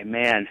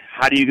man,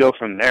 how do you go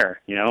from there?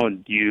 Do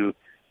you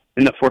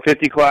in the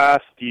 450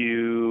 class? Do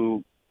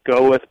you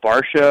go with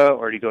Barsha,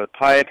 or do you go with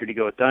Pike, or do you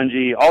go with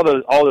Dungey? All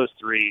those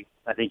three,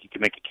 I think you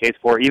can make a case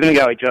for. Even a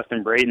guy like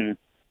Justin Brayton,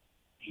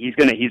 he's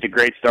a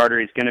great starter.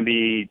 He's going to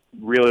be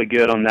really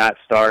good on that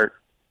start.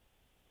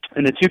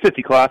 In the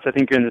 250 class, I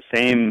think you're in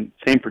the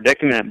same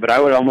predicament, but I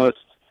would almost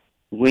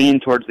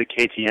lean towards the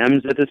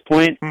KTMs at this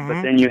point.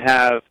 But then you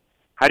have,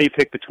 how do you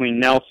pick between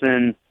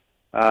Nelson?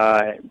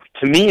 To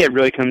me, it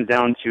really comes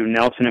down to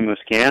Nelson and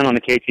Musquin on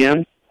the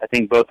KTMs. I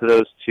think both of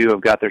those two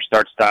have got their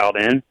starts dialed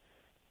in.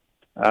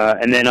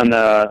 And then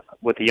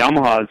with the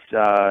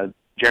Yamahas,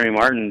 Jeremy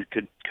Martin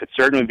could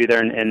certainly be there,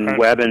 and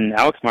Webb and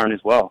Alex Martin as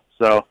well.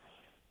 So,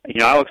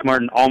 Alex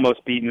Martin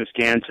almost beat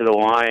Musquin to the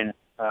line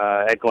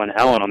at Glen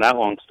Helen on that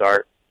long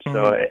start.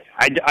 So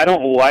I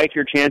don't like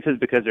your chances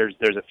because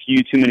there's a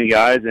few too many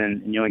guys,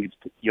 and you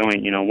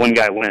only one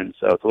guy wins.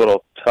 So it's a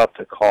little tough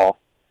to call.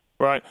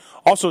 Right.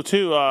 Also,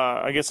 too,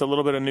 I guess a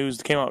little bit of news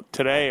that came out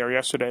today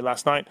or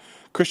last night.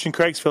 Christian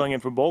Craig's filling in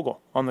for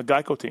Bogle on the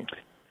Geico team.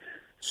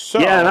 So,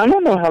 yeah, and I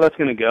don't know how that's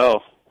going to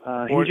go.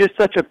 He's just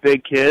such a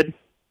big kid.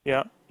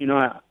 Yeah.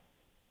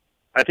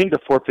 I think the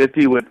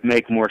 450 would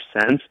make more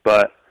sense,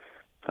 but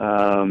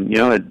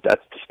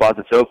that's the spot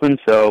that's open.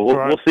 So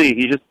we'll see.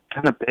 He's just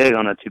kind of big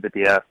on a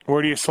 250F.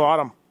 Where do you slot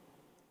him?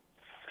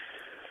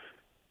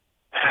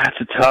 That's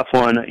a tough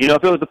one. If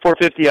it was the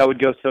 450, I would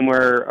go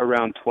somewhere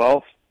around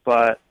 12th.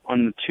 But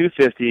on the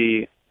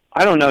 250,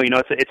 I don't know.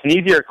 It's an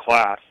easier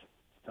class.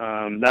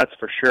 That's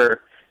for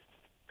sure.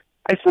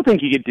 I still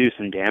think he could do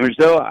some damage,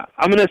 though.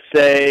 I'm gonna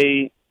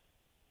say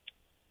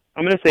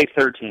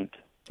 13th.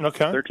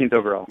 Okay. 13th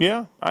overall.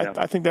 Yeah,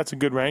 I think that's a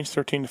good range,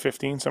 13 to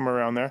 15, somewhere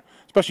around there.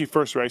 Especially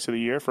first race of the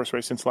year, first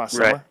race since last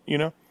summer.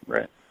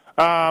 Right.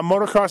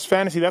 Motocross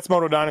Fantasy, that's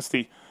Moto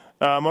Dynasty.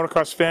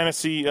 Motocross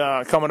Fantasy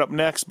coming up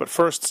next. But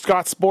first,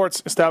 Scott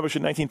Sports, established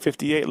in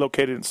 1958,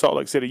 located in Salt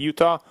Lake City,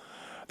 Utah.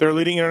 They're a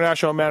leading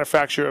international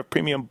manufacturer of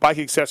premium bike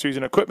accessories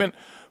and equipment.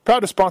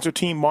 Proud to sponsor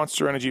Team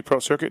Monster Energy Pro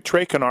Circuit.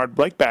 Trey Kennard,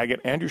 Blake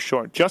Baggett, Andrew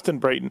Short, Justin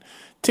Brayton,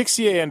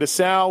 Tixier and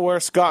DeSalle wear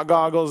Scott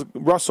goggles.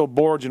 Russell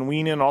Borge and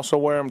Weenan also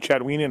wear them.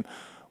 Chad Weenan,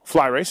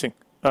 Fly Racing,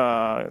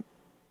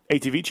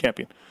 ATV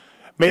champion.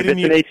 If it's an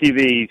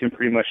ATV, you can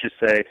pretty much just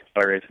say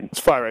Fly Racing. It's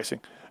Fly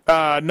Racing.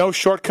 No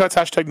shortcuts,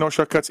 hashtag no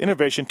shortcuts,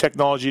 innovation,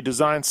 technology,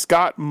 design.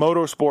 Scott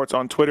Motorsports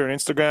on Twitter and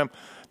Instagram.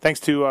 Thanks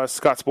to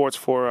Scott Sports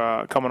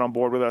for coming on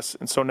board with us.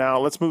 And so now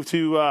let's move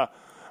to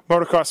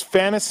Motocross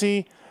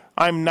Fantasy.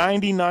 I'm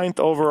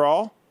 99th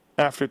overall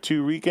after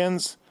 2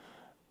 weekends.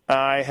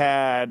 I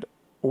had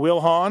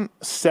Will Hahn,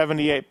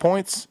 78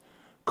 points.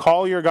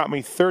 Collier got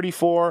me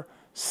 34.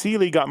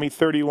 Seeley got me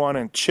 31.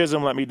 And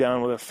Chisholm let me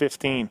down with a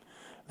 15.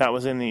 That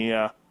was in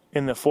the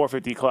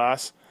 450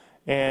 class.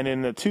 And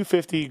in the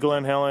 250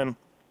 Glen Helen,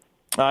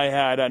 I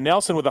had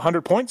Nelson with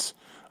 100 points.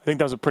 I think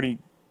that was a pretty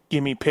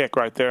gimme pick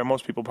right there.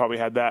 Most people probably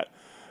had that.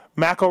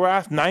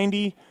 McElrath,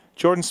 90.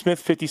 Jordan Smith,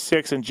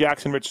 56. And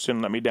Jackson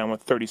Richardson let me down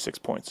with 36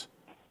 points.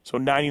 So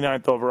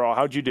 99th overall.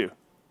 How'd you do?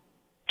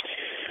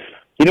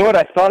 You know what?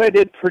 I thought I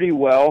did pretty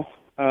well.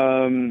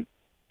 And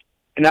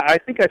I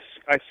think I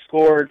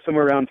scored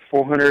somewhere around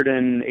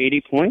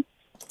 480 points,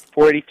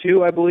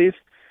 482, I believe.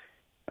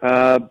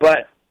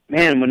 But,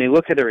 man, when you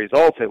look at the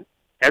results,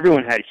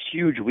 everyone had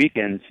huge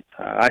weekends.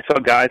 I saw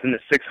guys in the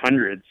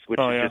 600s, which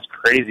is just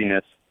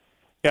craziness.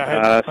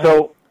 Yeah,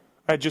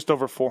 I had just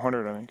over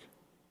 400, I think.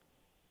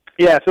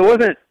 Yeah, so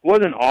it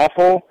wasn't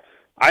awful.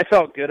 I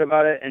felt good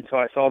about it until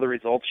I saw the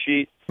results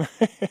sheet.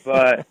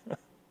 But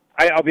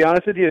I'll be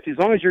honest with you, as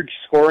long as you're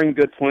scoring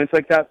good points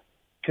like that,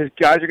 because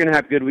guys are going to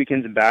have good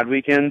weekends and bad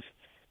weekends,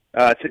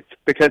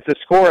 because to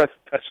score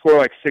a score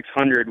like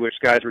 600, which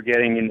guys were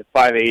getting in the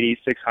 580s,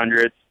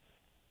 600s,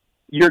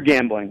 you're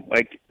gambling.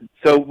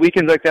 So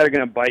weekends like that are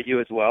going to bite you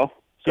as well.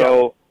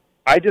 So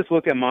I just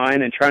look at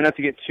mine and try not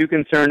to get too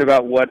concerned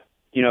about what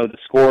the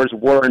scores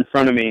were in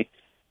front of me.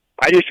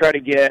 I just try to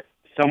get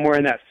somewhere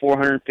in that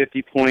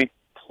 450 point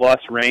plus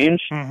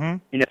range,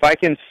 and if I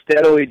can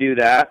steadily do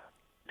that,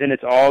 then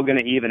it's all going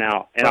to even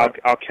out, and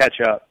I'll catch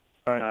up,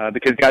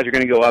 because guys are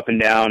going to go up and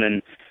down.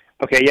 And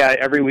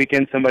every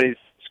weekend somebody's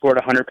scored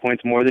 100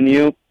 points more than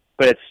you,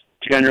 but it's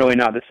generally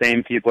not the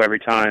same people every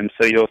time.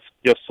 So you'll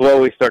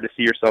slowly start to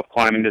see yourself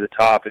climbing to the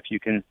top if you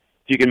can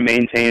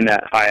maintain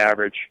that high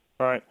average.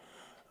 All right.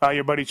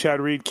 Your buddy Chad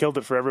Reed killed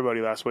it for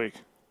everybody last week.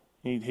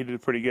 He did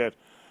pretty good.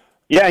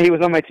 Yeah, he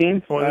was on my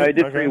team. I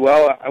did Okay. pretty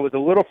well. I was a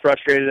little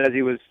frustrated as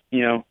he was,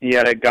 he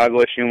had a goggle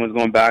issue and was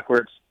going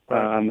backwards. It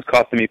was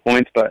costing me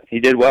points, but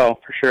he did well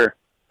for sure.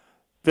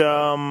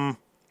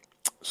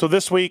 So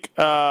this week,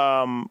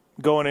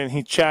 going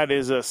in, Chad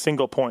is a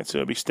single point, so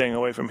he'll be staying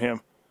away from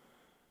him.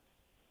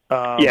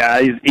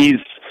 He's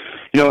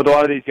with a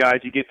lot of these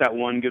guys, you get that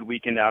one good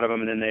weekend out of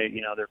them, and then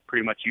they're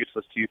pretty much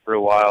useless to you for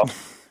a while,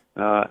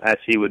 as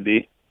he would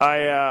be.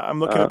 I'm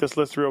looking at this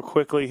list real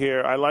quickly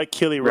here. I like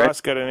Killy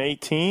Rusk at an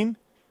 18.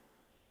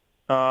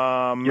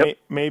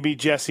 Maybe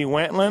Jesse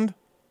Wentland.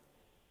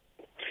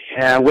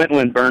 Yeah,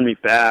 Wentland burned me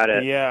bad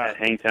at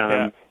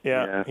Hangtown.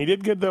 Yeah. He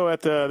did good, though,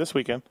 at this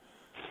weekend.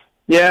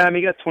 Yeah,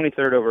 he got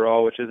 23rd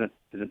overall, which isn't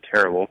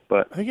terrible.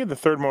 But I think he had the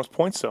third most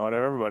points, though, out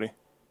of everybody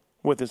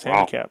with his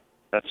handicap.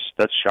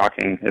 That's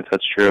shocking if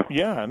that's true.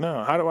 Yeah,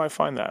 no. How do I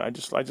find that? I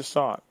just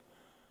saw it.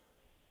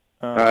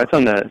 It's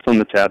on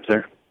the tabs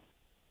there.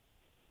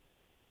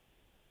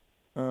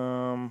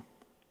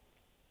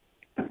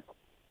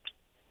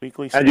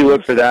 Weekly. As you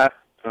look for that,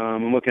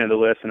 I'm looking at the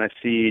list, and I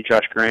see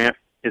Josh Grant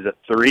is at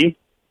 3.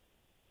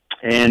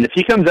 And if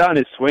he comes out and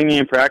is swinging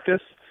in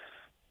practice,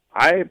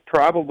 I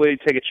probably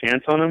take a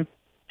chance on him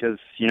because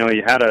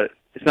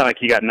it's not like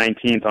he got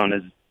 19th on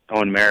his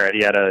own merit.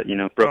 He had a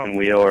broken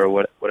wheel or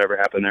whatever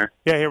happened there.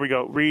 Yeah, here we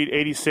go. Reed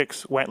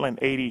 86, Wentland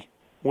 80,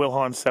 Will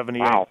Hahn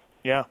 78. Wow.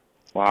 Yeah.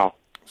 Wow.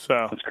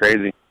 So that's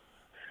crazy.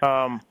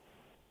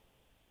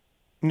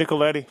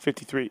 Nicoletti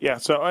 53. Yeah.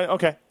 So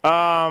okay.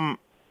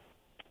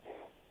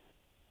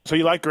 So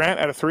you like Grant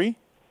at a 3?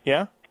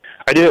 Yeah.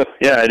 I do.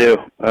 Yeah, I do.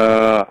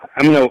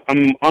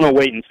 I'm on a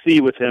wait and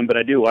see with him, but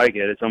I do like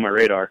it. It's on my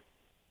radar.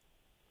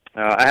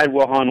 I had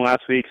Will Hahn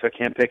last week, so I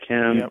can't pick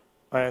him. Yep,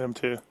 I had him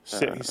too.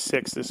 He's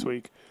 6 this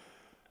week.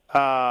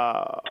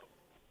 I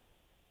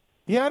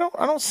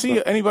don't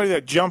see anybody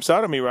that jumps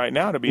out at me right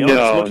now. To be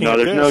honest, no,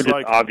 there's no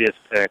just obvious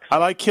picks. I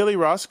like Killy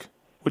Rusk.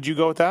 Would you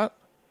go with that?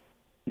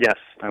 Yes,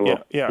 I will.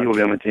 Yeah, he will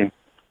be on my team.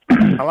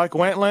 I like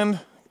Wentland.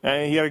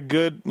 He had a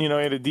good, he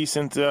had a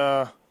decent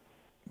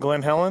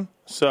Glen Helen,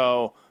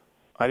 so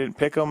I didn't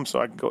pick him.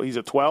 So I can go. He's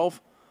a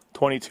 12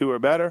 22 or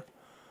better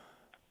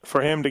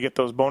for him to get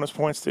those bonus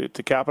points to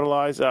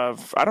capitalize.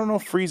 I don't know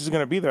if Freeze is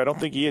going to be there. I don't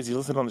think he is. He's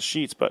listed on the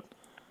sheets, but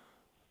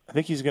I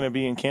think he's going to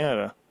be in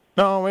Canada.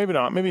 No, maybe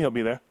not. Maybe he'll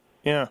be there.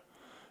 Yeah.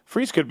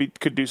 Freeze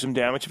could do some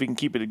damage if he can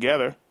keep it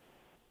together.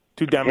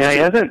 Do damage. Yeah,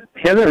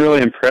 he hasn't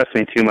really impressed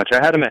me too much.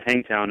 I had him at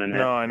Hangtown, and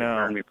I it know.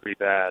 burned me pretty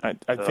bad.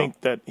 I think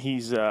that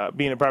he's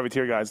being a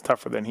privateer guy is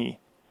tougher than he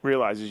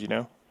realizes.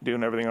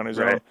 Doing everything on his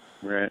own.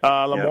 Right.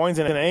 Lemoyne's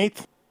in an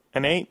eighth.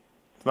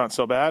 It's not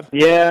so bad.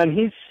 Yeah, and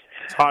it's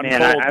hot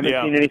and cold. I haven't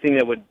seen anything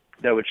that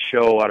would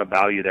show a lot of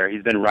value there.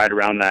 He's been right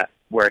around that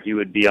where he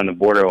would be on the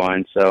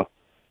borderline. So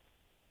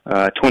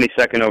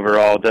 22nd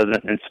overall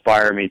doesn't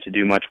inspire me to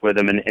do much with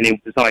him, and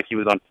it's not like he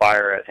was on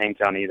fire at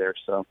Hangtown either.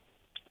 So.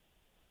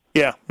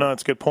 Yeah, no,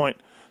 that's a good point.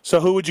 So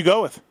who would you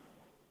go with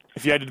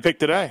if you had to pick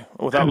today?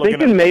 I'm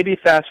thinking maybe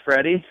Fast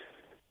Freddy.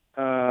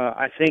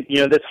 I think,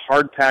 this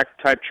hard pack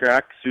type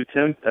track suits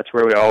him. That's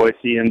where we always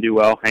see him do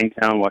well,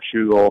 Hangtown,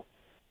 Washougal.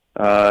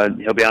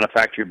 He'll be on a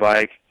factory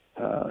bike.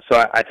 So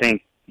I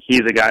think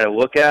he's a guy to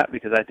look at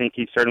because I think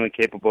he's certainly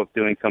capable of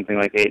doing something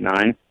like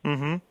 8-9,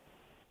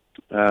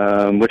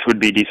 which would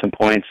be decent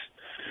points.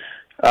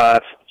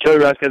 Joey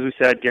Rusk, as we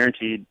said,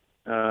 guaranteed.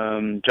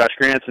 Josh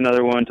Grant's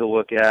another one to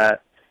look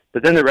at.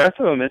 But then the rest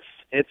of them,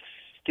 it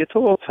gets a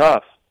little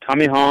tough.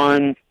 Tommy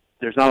Hahn,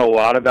 there's not a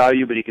lot of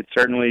value, but he could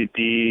certainly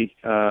be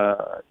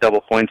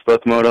double points both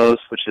motos,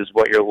 which is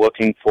what you're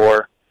looking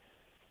for.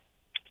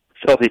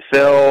 Filthy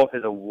Phil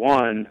is a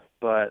 1,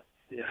 but,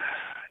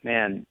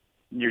 man,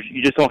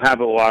 you just don't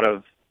have a lot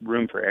of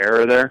room for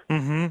error there.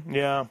 Mm-hmm,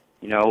 yeah.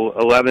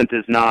 11th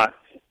is not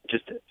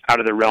just out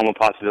of the realm of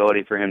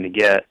possibility for him to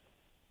get.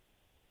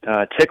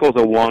 Tickle's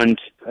a 1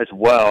 as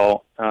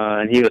well,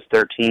 and he was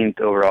 13th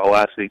overall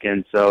last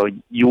weekend. So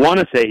you want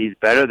to say he's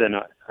better than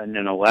an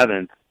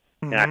 11th,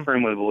 and I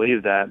firmly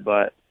believe that.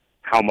 But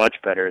how much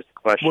better is the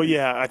question? Well,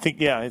 yeah, I think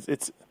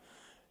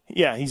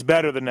he's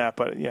better than that.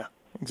 But yeah,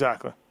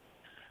 exactly.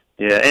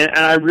 Yeah, and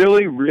I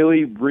really,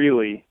 really,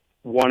 really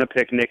want to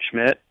pick Nick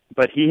Schmidt,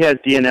 but he has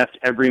DNF'd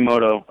every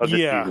moto of the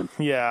season.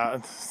 Yeah,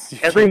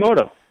 every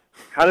moto.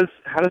 How does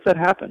that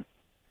happen?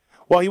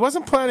 Well, he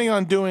wasn't planning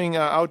on doing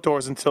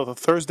outdoors until the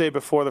Thursday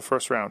before the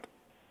first round.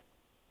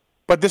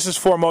 But this is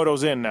 4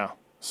 motos in now,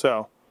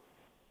 so.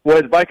 Well,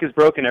 his bike is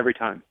broken every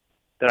time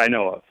that I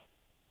know of.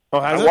 Oh,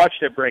 has I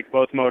watched it break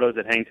both motos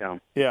at Hangtown.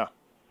 Yeah.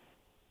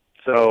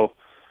 So,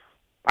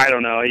 I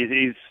don't know.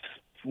 He's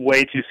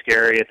way too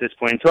scary at this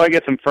point. Until I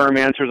get some firm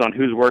answers on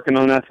who's working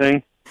on that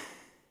thing,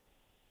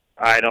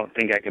 I don't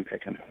think I can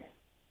pick him.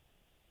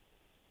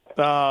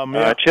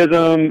 Yeah.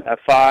 Chisholm at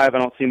 5. I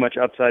don't see much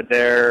upside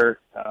there.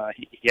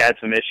 He had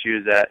some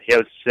issues he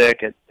was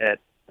sick at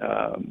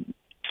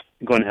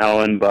Glen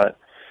Helen, but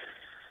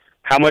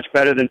how much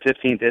better than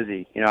 15th is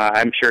he?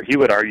 I'm sure he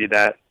would argue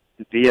that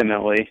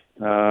vehemently,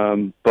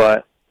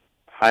 but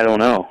I don't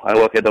know. I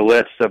look at the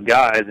list of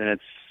guys, and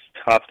it's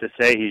tough to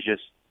say he's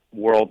just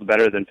worlds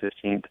better than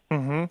 15th.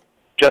 Mm-hmm.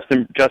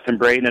 Justin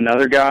Brayton,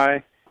 another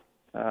guy.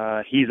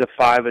 He's a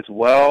 5 as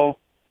well.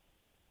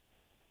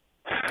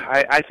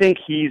 I think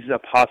he's a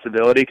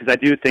possibility because I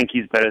do think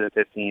he's better than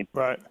 15th.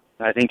 Right.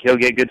 I think he'll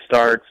get good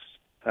starts,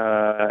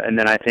 and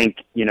then I think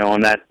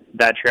on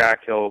that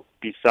track he'll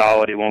be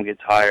solid. He won't get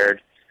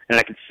tired, and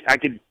I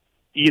could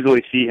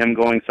easily see him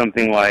going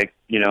something like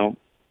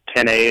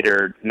 10-8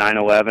 or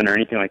 9-11 or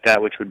anything like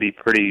that, which would be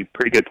pretty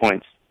good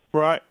points.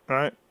 Right.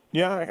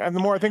 Yeah. And the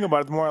more I think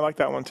about it, the more I like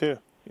that one too.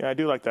 Yeah, I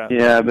do like that.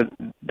 Yeah, but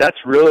that's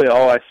really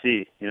all I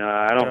see.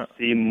 I don't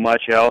see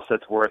much else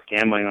that's worth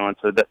gambling on.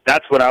 So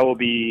that's what I will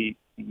be,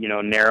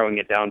 narrowing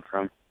it down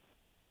from.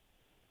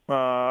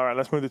 All right,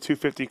 let's move to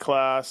 250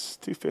 class,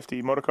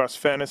 250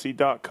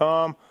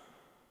 motocrossfantasy.com.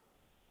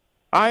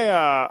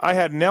 I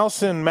had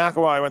Nelson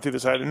McElrath. I went through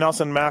this. I had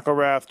Nelson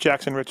McElrath,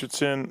 Jackson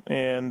Richardson,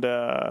 and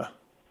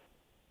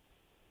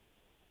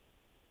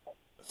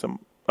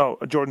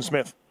Jordan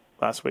Smith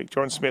last week.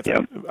 Jordan Smith.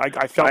 Yep.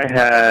 I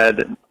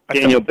had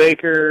Daniel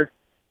Baker,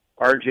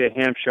 R.J.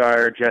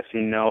 Hampshire,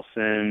 Jesse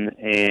Nelson,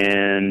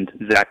 and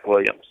Zach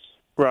Williams.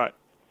 Right.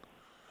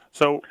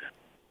 So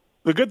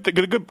the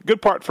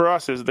good part for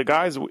us is the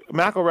guys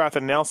McElrath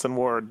and Nelson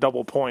were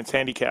double points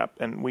handicap,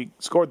 and we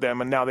scored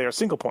them, and now they are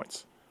single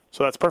points.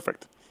 So that's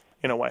perfect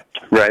in a way.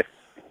 Right.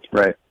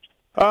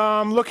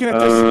 Looking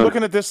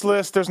at this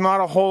list, there's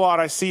not a whole lot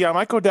I see. I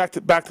might go back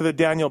to the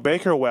Daniel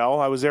Baker well.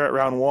 I was there at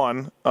round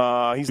 1.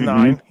 He's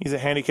 9. He's a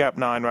handicap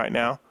 9 right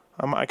now.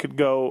 I could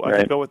go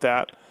with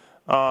that.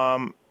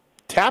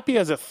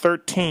 Tapia's a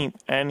 13th,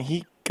 and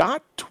he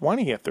got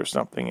 20th or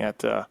something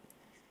at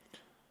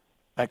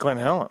Glen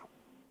Helen.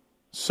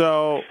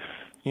 So,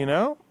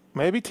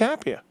 maybe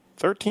Tapia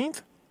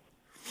 13th.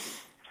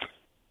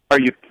 Are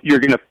you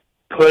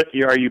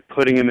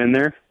putting him in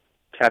there?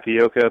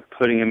 Tapioca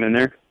putting him in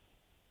there?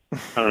 I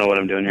don't know what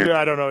I'm doing here.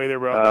 Yeah, I don't know either,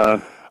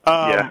 bro.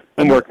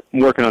 I'm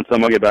working on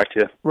some. I'll get back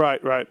to you.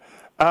 Right.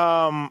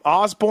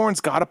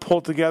 Osborne's got to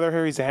pull together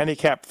here. He's a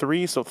handicap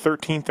 3, so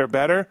 13th or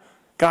better.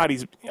 God,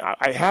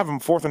 I have him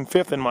 4th and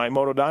 5th in my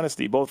Moto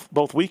Dynasty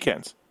both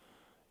weekends.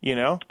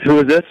 Who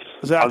is this?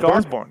 Zach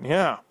Osborne.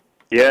 Yeah.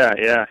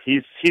 Yeah.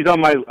 He's on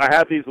my. I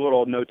have these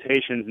little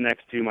notations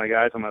next to my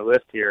guys on my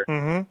list here.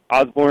 Mm-hmm.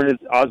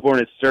 Osborne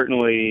is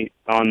certainly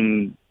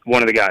on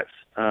one of the guys.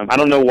 I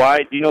don't know why.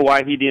 Do you know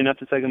why he DNF'd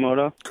the second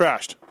moto?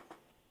 Crashed.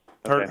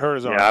 Okay. Hurt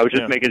his arm. Yeah, I was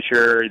just making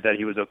sure that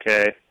he was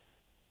okay.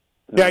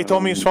 Yeah, he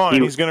told me he's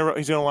fine. He's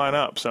gonna line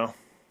up. So.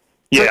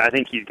 Yeah, I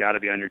think he's got to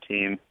be on your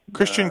team.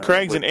 Christian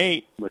Craig's an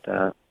 8. With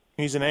that.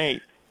 He's an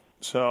 8.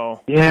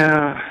 So.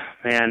 Yeah,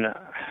 man,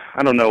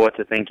 I don't know what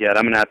to think yet.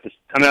 I'm gonna have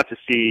to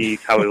see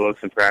how he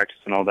looks in practice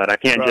and all that. I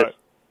can't just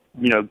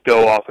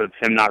go off of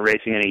him not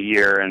racing in a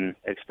year and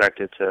expect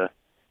it to,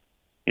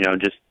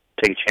 just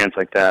take a chance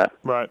like that.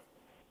 Right.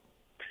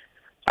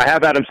 I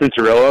have Adam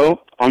Cincerillo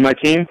on my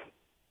team.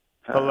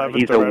 11th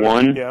he's a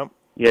 1. Yeah.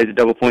 Yeah, he's a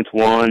double points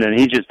 1, and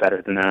he's just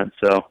better than that.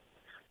 So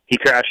he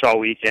crashed all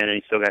weekend, and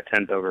he still got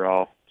 10th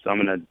overall. So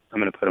I'm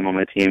gonna put him on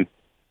my team.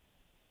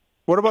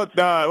 What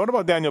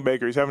about Daniel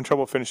Baker? He's having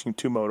trouble finishing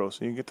 2 motos.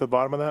 So you can get to the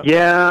bottom of that?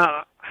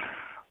 Yeah,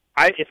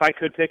 if I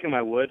could pick him,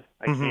 I would.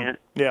 I can't.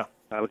 Yeah.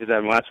 Because I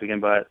had him last weekend,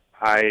 but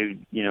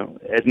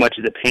as much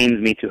as it pains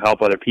me to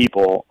help other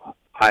people,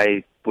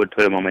 I would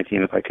put him on my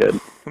team if I could.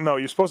 No,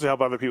 you're supposed to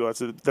help other people. That's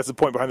the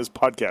point behind this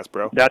podcast,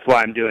 bro. That's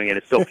why I'm doing it.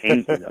 It still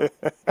pains me, though.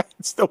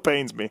 It still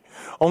pains me.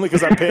 Only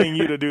because I'm paying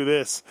you to do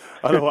this.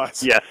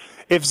 Otherwise. Yes.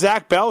 If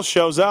Zach Bell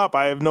shows up,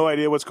 I have no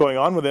idea what's going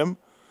on with him.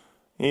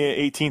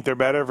 18th or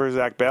better for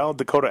Zach Bell.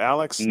 Dakota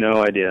Alex.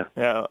 No idea.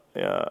 Yeah.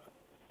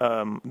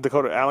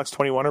 Dakota Alex,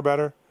 21 or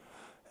better.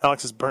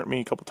 Alex has burnt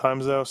me a couple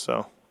times, though, so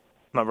I'm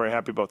not very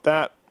happy about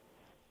that.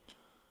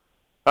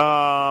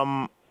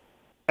 And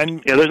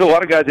there's a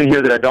lot of guys in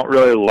here that I don't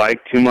really like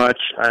too much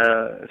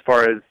as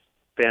far as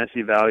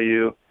fantasy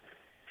value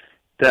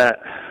that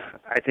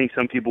I think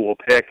some people will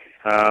pick,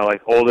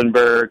 like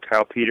Oldenburg,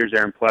 Kyle Peters,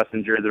 Aaron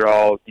Plessinger. They're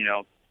all,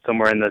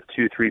 somewhere in the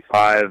 2, 3,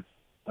 5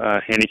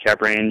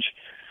 handicap range.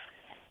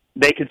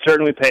 They could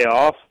certainly pay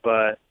off,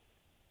 but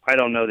I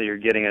don't know that you're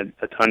getting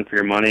a ton for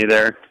your money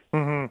there.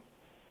 Mm-hmm.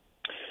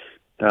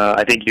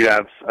 I think you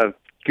have a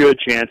good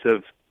chance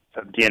of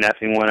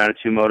DNFing 1 out of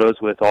 2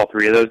 motos with all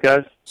 3 of those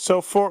guys.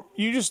 So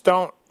you just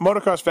don't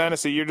motocross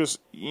fantasy.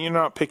 You're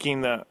not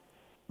picking the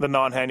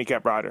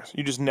non-handicap riders.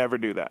 You just never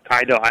do that.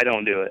 I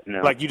don't do it.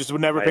 No. Like you just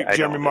would never pick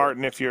Jeremy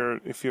Martin if you're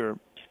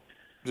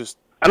just.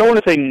 I don't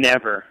want to say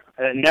never.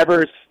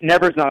 Never's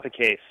not the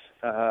case.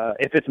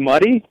 If it's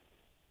muddy,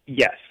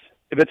 yes.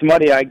 If it's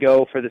muddy, I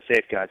go for the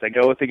safe guys. I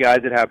go with the guys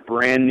that have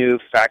brand new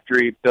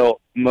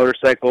factory-built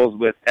motorcycles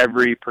with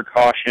every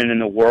precaution in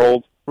the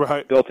world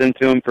built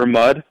into them for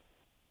mud,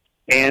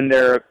 and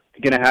they're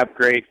going to have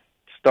great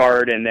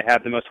start and they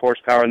have the most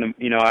horsepower.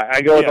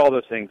 I go with all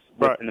those things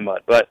in the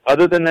mud. But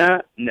other than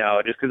that, no.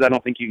 Just because I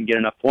don't think you can get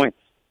enough points,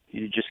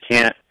 you just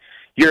can't.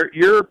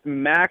 Your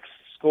max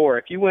score,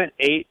 if you went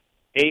 8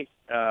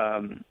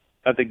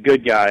 of the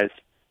good guys,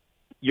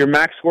 your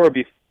max score would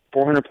be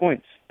 400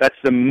 points. That's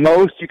the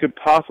most you could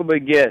possibly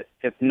get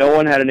if no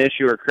one had an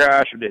issue or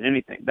crash or did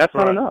anything. That's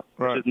not enough.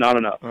 It's just not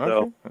enough. Okay.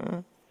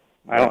 So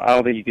I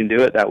don't think you can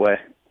do it that way.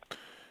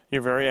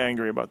 You're very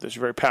angry about this.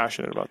 You're very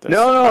passionate about this.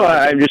 No,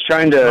 I'm just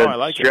trying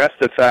to stress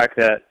the fact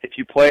that if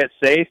you play it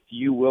safe,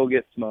 you will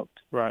get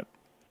smoked. Right.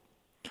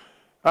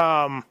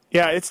 Yeah,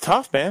 it's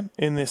tough, man,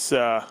 in this in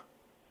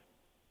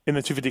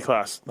the 250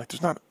 class. Like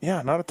there's not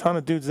a ton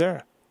of dudes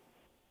there.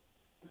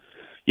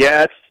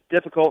 Yeah, it's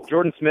difficult.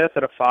 Jordan Smith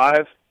at a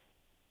 5.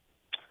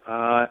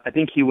 I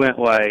think he went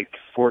like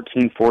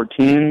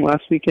 14-14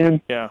 last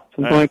weekend. Yeah.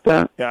 Something like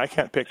that. Yeah, I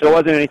can't pick So it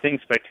wasn't anything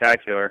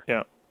spectacular.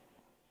 Yeah.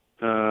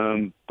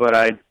 But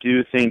I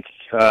do think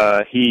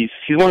he's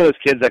one of those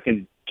kids that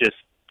can just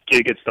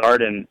get a good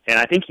start, and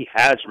I think he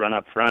has run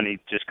up front. He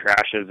just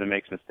crashes and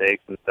makes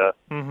mistakes and stuff.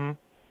 Mm-hmm.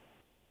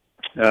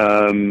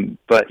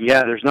 But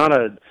yeah, there's not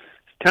it's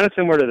kind of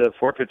similar to the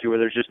 450 where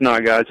there's just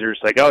not guys that are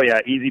just like, oh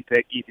yeah, easy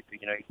pick. You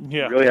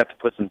really have to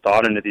put some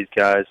thought into these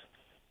guys.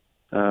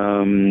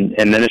 And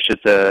then it's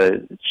just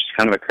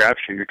kind of a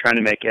crapshoot. You're trying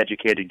to make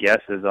educated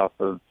guesses off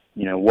of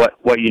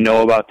what you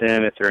know about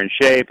them, if they're in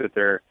shape, if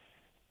they're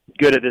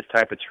good at this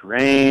type of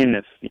terrain,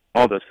 if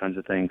all those kinds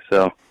of things.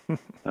 So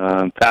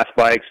fast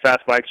bikes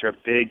are a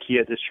big key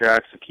at this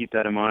track, so keep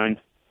that in mind.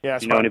 Yeah,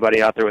 if you know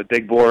anybody out there with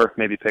big bore,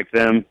 maybe pick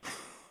them.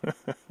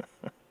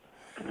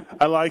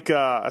 I like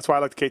that's why I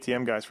like the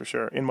KTM guys for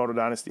sure in Moto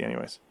Dynasty,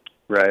 anyways.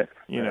 Right.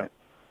 Yeah,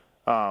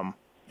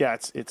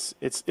 it's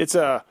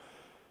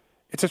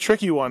a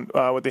tricky one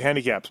with the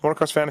handicaps.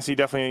 Motocross Fantasy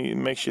definitely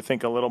makes you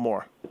think a little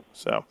more.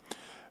 So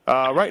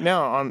right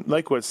now on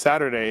Lakewood,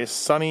 Saturday is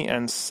sunny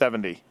and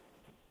 70.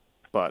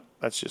 But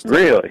that's just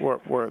really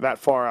we're that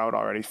far out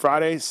already.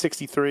 Friday,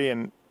 63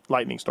 and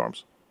lightning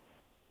storms.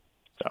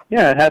 So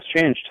yeah, it has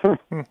changed. Huh.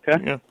 Okay.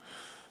 Yeah.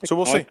 So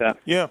we'll see. Like that.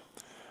 Yeah.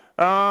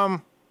 All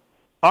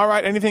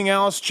right. Anything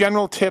else?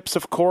 General tips,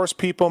 of course.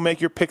 People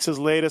make your picks as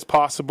late as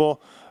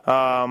possible,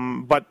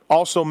 but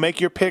also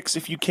make your picks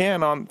if you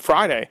can on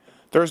Thursday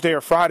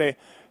or Friday,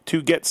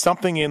 to get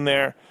something in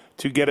there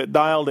to get it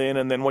dialed in.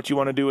 And then what you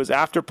want to do is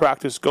after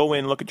practice, go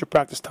in, look at your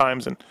practice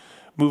times, and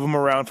move them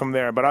around from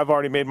there. But I've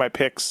already made my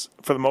picks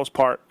for the most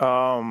part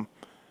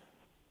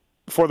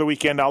before the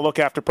weekend. I'll look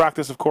after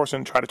practice, of course,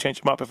 and try to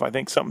change them up if I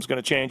think something's going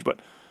to change. But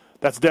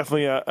that's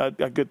definitely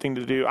a good thing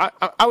to do.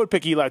 I would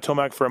pick Eli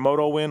Tomac for a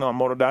moto win on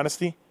Moto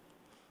Dynasty.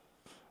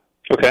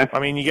 Okay. I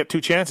mean, you get 2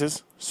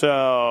 chances,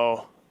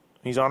 so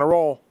he's on a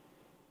roll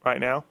right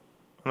now.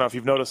 I don't know if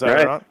you've noticed that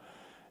or not.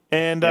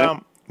 And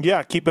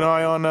keep an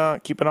eye on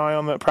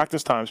the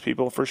practice times,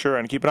 people, for sure,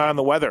 and keep an eye on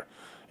the weather,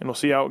 and we'll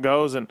see how it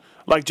goes. And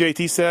like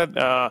JT said,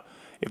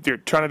 if you're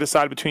trying to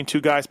decide between 2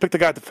 guys, pick the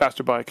guy with the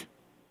faster bike.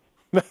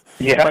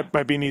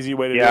 might be an easy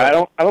way to do it.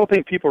 Yeah, I don't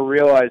think people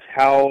realize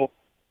how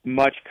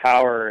much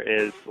power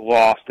is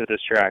lost at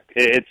this track.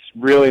 It's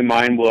really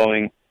mind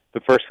blowing. The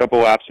first couple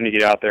of laps when you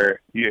get out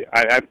there.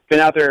 I've been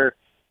out there,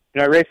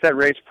 I raced that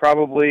race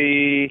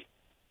probably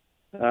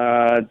 7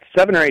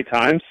 or 8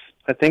 times,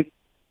 I think,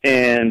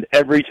 and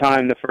every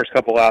time the first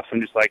couple of laps,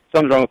 I'm just like,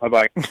 something's wrong with my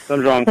bike,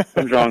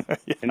 something's wrong,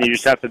 Yes. And you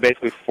just have to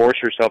basically force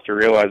yourself to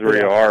realize where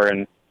you are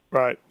and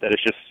that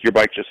it's just, your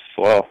bike's just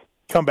slow.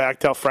 Come back,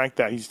 tell Frank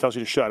that. He just tells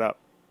you to shut up.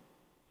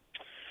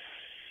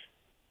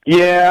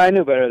 Yeah, I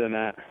knew better than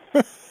that.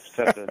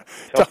 Have to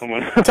tell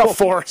someone. Tell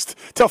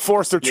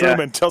Forrest or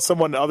Truman. Tell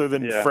someone other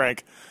than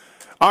Frank.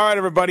 All right,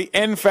 everybody.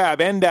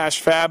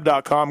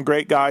 n-fab.com.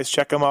 Great guys.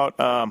 Check them out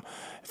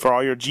for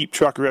all your Jeep,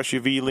 truck, or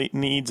SUV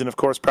needs. And, of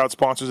course, proud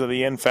sponsors of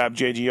the NFAB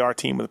JGR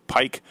team with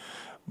Pike,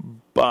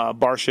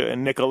 Barsha,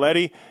 and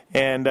Nicoletti.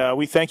 And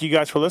we thank you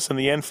guys for listening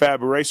to the NFAB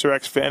Racer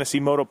X Fantasy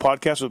Moto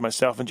podcast with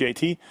myself and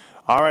JT.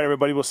 All right,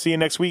 everybody. We'll see you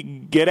next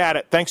week. Get at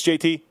it. Thanks,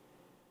 JT.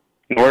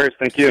 No worries.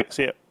 Thank you.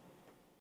 See you.